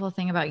the beautiful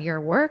thing about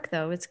your work,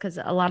 though. It's because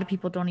a lot of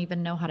people don't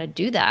even know how to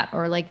do that,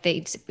 or like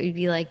they'd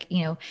be like,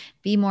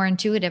 be more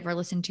intuitive or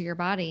listen to your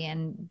body.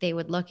 And they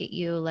would look at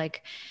you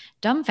like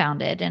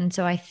dumbfounded. And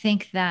so I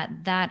think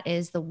that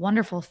is the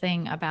wonderful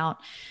thing about,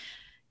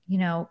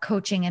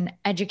 coaching and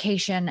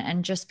education,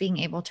 and just being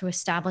able to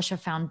establish a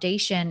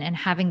foundation and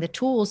having the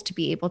tools to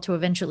be able to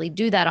eventually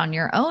do that on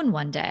your own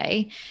one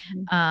day.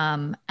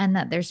 And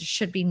that there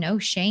should be no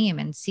shame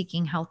in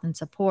seeking health and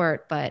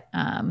support. But,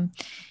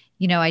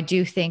 I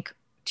do think,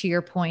 to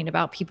your point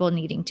about people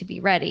needing to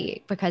be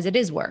ready, because it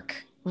is work,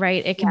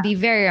 right? It can be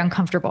very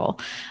uncomfortable.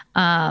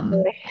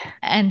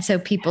 And so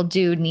people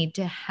do need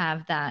to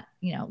have that,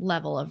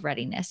 level of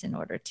readiness in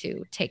order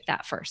to take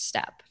that first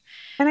step.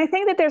 And I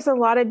think that there's a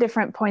lot of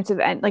different points of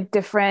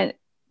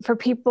for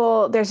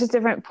people, there's just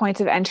different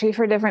points of entry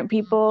for different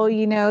people,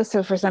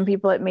 so for some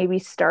people, it may be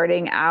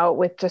starting out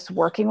with just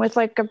working with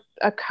like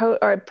a coach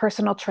or a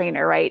personal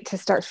trainer, right? To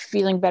start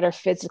feeling better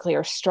physically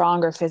or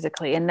stronger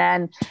physically. And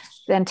then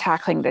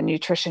tackling the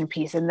nutrition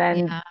piece, and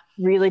then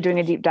really doing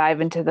a deep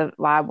dive into the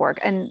lab work.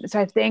 And so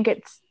I think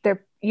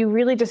you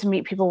really just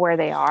meet people where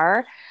they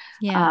are.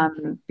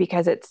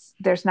 Because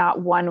there's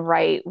not one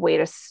right way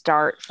to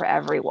start for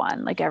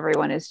everyone. Like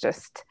everyone is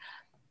just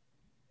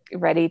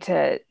ready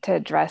to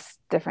address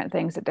different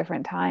things at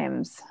different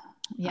times.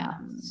 Yeah.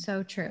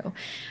 So true.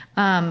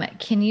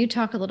 Can you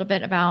talk a little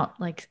bit about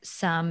like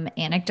some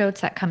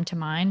anecdotes that come to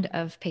mind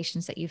of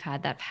patients that you've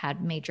had that have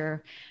had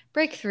major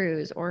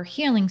breakthroughs or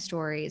healing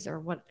stories, or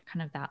what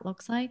kind of that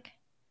looks like?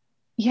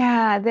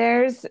 Yeah,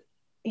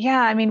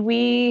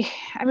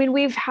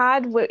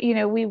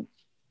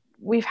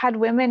 we've had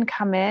women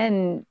come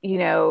in,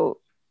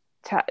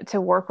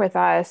 to work with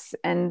us.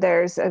 And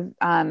there's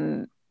a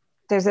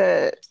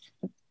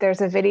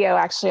video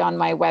actually on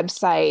my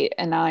website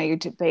and on our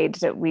YouTube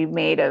page that we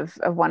made of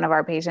one of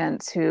our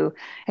patients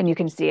and you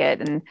can see it.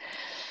 And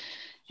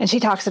she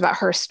talks about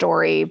her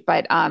story,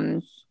 but,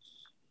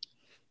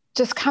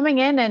 just coming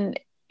in and,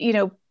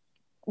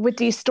 with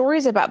these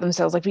stories about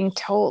themselves, like being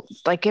told,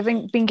 like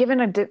being given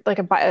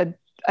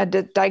a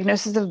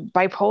diagnosis of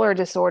bipolar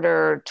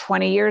disorder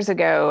 20 years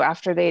ago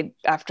after they'd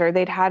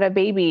had a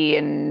baby.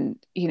 And,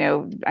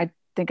 I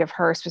think of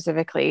her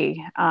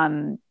specifically,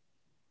 and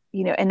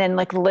then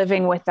like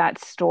living with that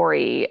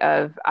story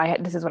of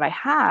this is what I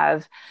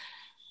have,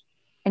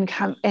 and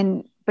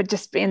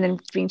then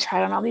being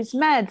tried on all these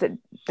meds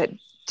that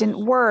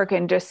didn't work.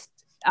 And just,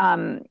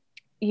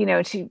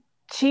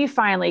 she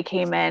finally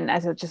came in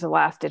as just a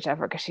last ditch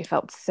effort because she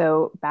felt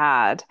so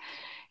bad.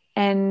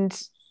 And,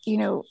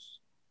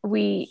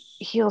 we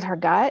healed her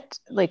gut.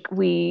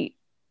 She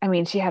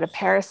had a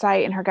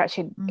parasite in her gut.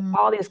 She had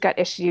all these gut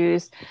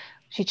issues.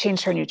 She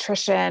changed her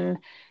nutrition,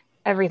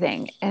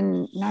 everything.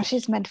 And now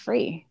she's med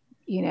free,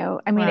 Wow.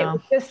 It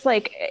was just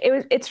like,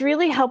 it's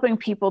really helping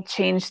people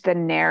change the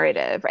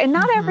narrative. And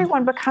not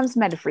everyone becomes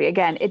med free.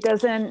 Again, it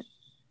doesn't,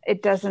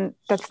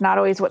 that's not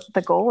always what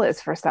the goal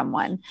is for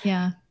someone.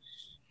 Yeah.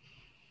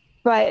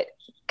 But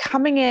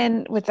coming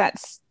in with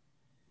that,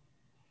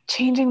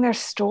 changing their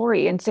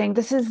story and saying,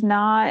 this is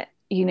not,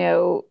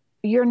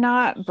 you're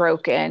not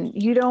broken.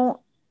 You don't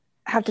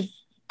have to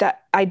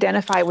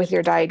identify with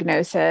your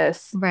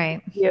diagnosis.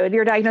 Right.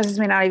 Your diagnosis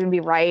may not even be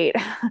right.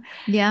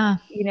 Yeah.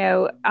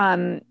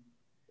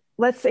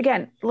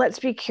 Let's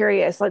be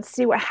curious. Let's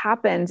see what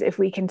happens if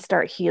we can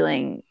start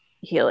healing,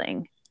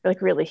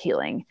 like really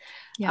healing.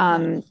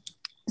 Yeah.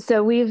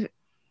 So we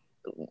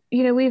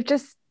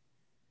just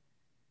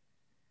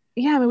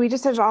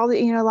have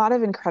a lot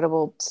of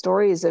incredible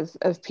stories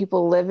of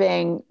people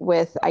living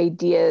with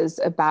ideas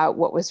about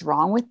what was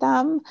wrong with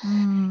them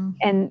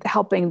and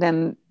helping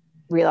them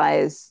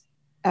realize,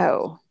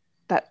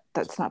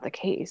 that's not the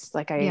case.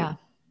 Like and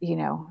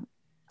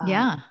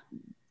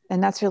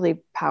that's really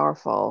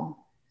powerful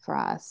for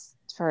us,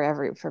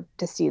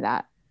 to see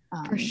that.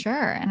 For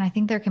sure. And I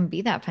think there can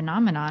be that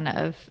phenomenon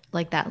of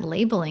like that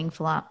labeling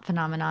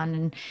phenomenon.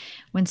 And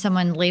when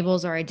someone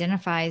labels or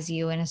identifies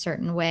you in a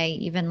certain way,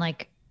 even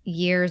like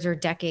years or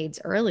decades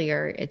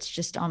earlier, it's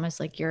just almost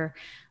like you're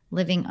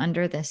living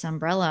under this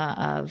umbrella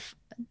of,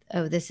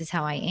 oh, this is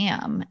how I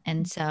am.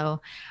 And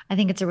so I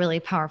think it's a really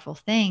powerful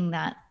thing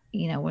that,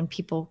 when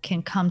people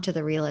can come to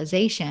the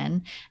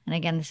realization, and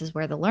again, this is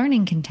where the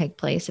learning can take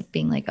place of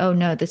being like, oh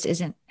no, this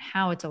isn't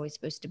how it's always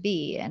supposed to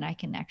be. And I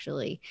can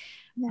actually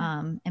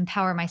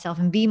empower myself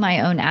and be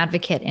my own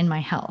advocate in my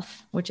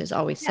health, which is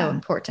always so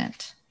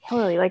important.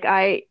 Totally. Like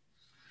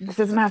this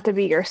doesn't have to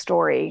be your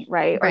story,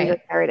 right? Or your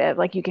narrative.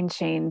 Like you can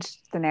change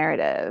the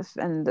narrative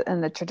and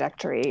the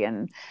trajectory.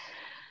 And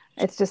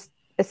it's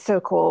so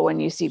cool when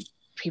you see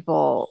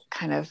people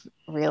kind of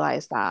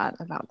realize that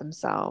about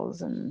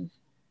themselves. And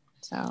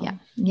so,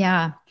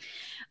 yeah.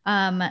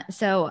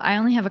 So I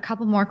only have a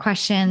couple more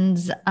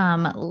questions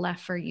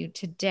left for you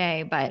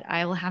today, but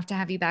I will have to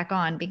have you back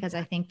on because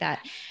I think that,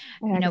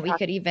 we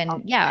could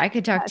even, I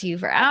could talk to you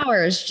for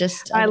hours.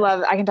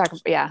 I can talk.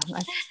 Yeah.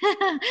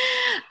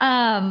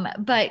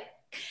 But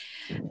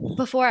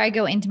before I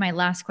go into my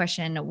last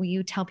question, will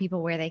you tell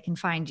people where they can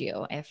find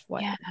you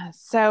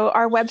So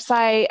our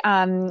website,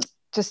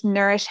 just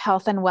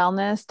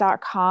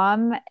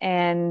nourishhealthandwellness.com.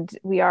 And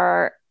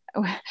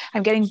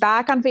I'm getting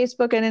back on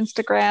Facebook and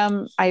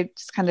Instagram. I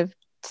just kind of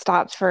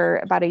stopped for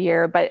about a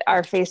year, but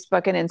our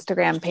Facebook and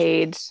Instagram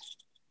page,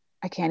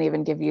 I can't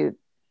even give you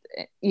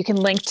can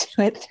link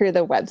to it through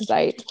the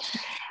website.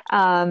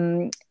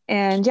 And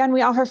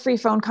we offer free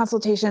phone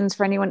consultations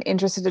for anyone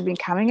interested in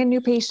becoming a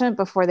new patient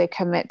before they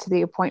commit to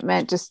the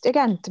appointment, just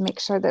again, to make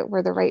sure that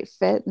we're the right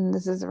fit and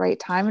this is the right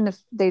time. And if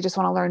they just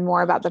want to learn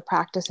more about the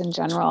practice in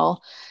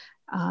general.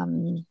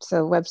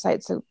 So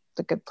website's a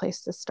good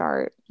place to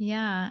start.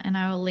 Yeah. And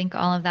I will link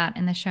all of that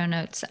in the show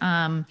notes.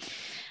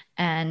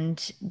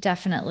 And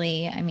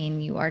definitely, I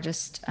mean, you are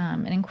just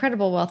an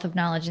incredible wealth of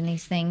knowledge in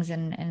these things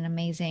and an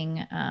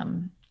amazing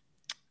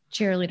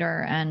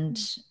cheerleader and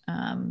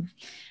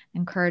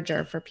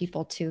encourager for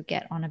people to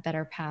get on a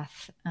better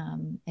path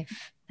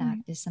if that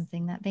is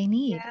something that they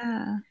need.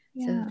 Yeah.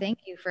 So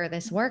thank you for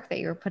this work that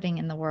you're putting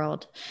in the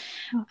world.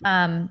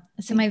 So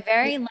my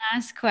very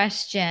last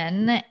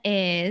question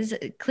is,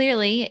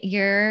 clearly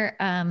you're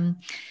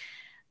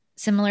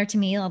similar to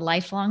me, a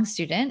lifelong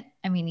student.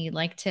 I mean, you'd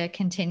like to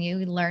continue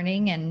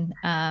learning and,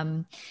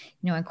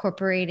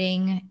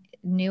 incorporating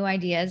new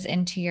ideas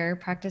into your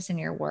practice and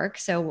your work.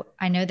 So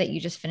I know that you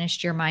just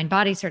finished your mind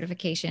body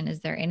certification.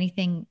 Is there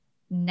anything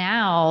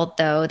now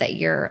though that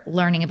you're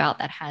learning about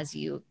that has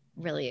you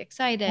really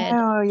excited?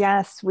 Oh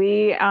yes.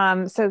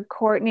 So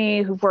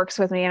Courtney, who works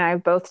with me, and I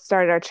both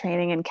started our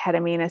training in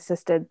ketamine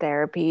assisted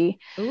therapy.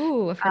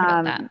 Ooh, I've heard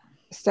about that.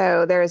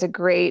 So there is a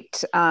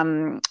great,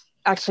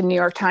 actually New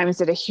York Times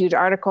did a huge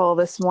article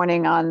this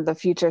morning on the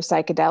future of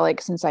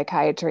psychedelics in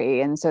psychiatry.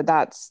 And so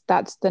that's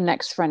the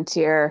next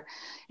frontier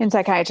in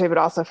psychiatry, but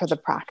also for the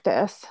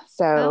practice.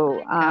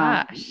 So,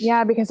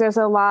 because there's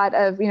a lot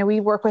of, we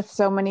work with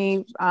so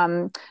many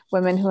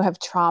women who have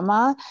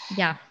trauma.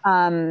 Yeah.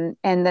 And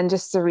then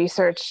just the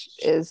research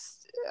is,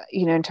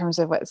 in terms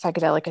of what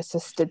psychedelic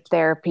assisted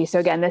therapy. So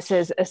again, this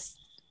is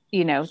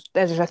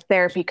there's a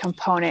therapy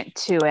component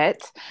to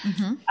it.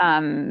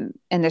 Mm-hmm.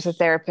 And there's a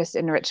therapist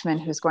in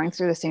Richmond who's going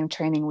through the same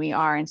training we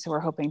are. And so we're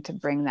hoping to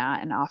bring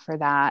that and offer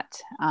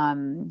that,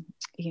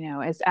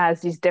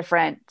 as these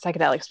different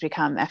psychedelics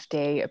become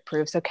FDA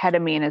approved. So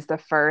ketamine is the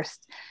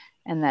first,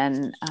 and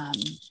then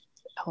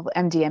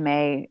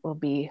MDMA will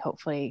be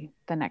hopefully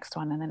the next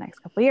one in the next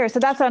couple of years. So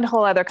that's a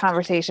whole other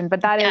conversation, but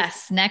that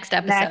is next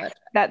episode.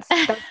 That's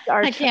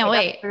our, I can't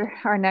wait.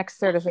 Our next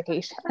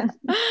certification.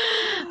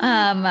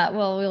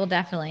 Well, we will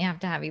definitely have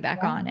to have you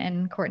back on,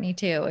 and Courtney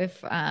too,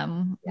 if we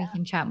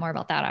can chat more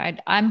about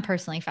that. I'm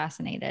personally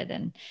fascinated,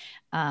 and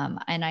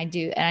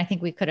I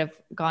think we could have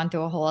gone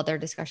through a whole other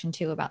discussion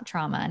too about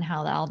trauma and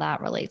how all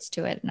that relates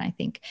to it. And I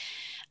think,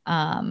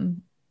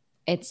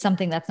 it's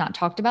something that's not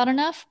talked about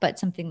enough, but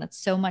something that's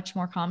so much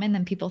more common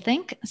than people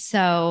think.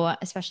 So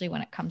especially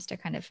when it comes to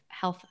kind of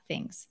health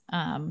things.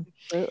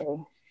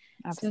 Absolutely.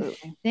 So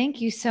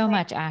thank you so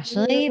much,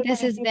 Ashley.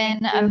 This has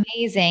been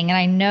amazing. And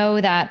I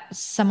know that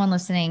someone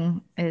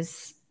listening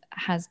has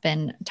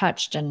been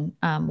touched and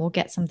will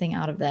get something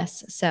out of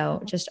this.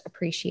 So just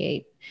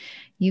appreciate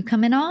you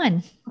coming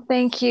on.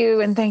 Thank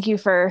you. And thank you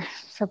for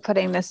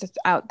putting this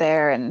out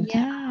there, and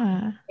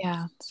so,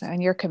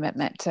 and your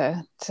commitment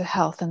to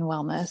health and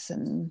wellness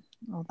and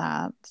all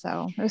that.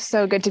 So it was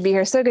so good to be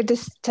here. So good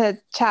to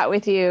chat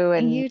with you,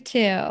 and you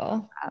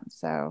too.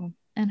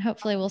 And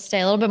hopefully we'll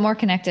stay a little bit more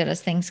connected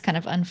as things kind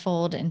of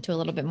unfold into a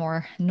little bit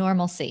more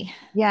normalcy.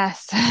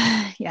 Yes.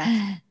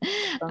 Yes.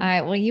 All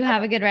right. Well, you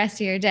have a good rest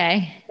of your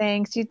day.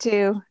 Thanks. You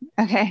too.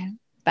 Okay.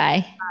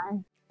 Bye. Bye.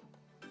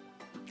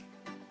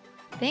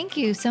 Thank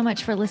you so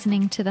much for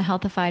listening to the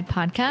Healthified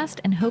podcast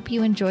and hope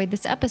you enjoyed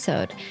this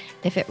episode.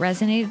 If it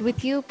resonated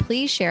with you,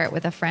 please share it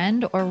with a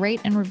friend or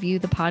rate and review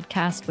the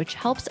podcast, which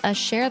helps us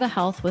share the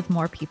health with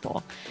more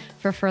people.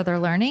 For further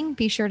learning,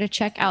 be sure to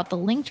check out the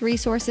linked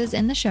resources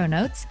in the show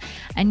notes,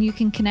 and you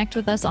can connect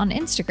with us on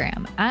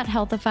Instagram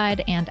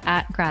 @Healthified and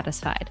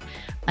 @Gratisfied.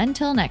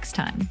 Until next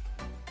time.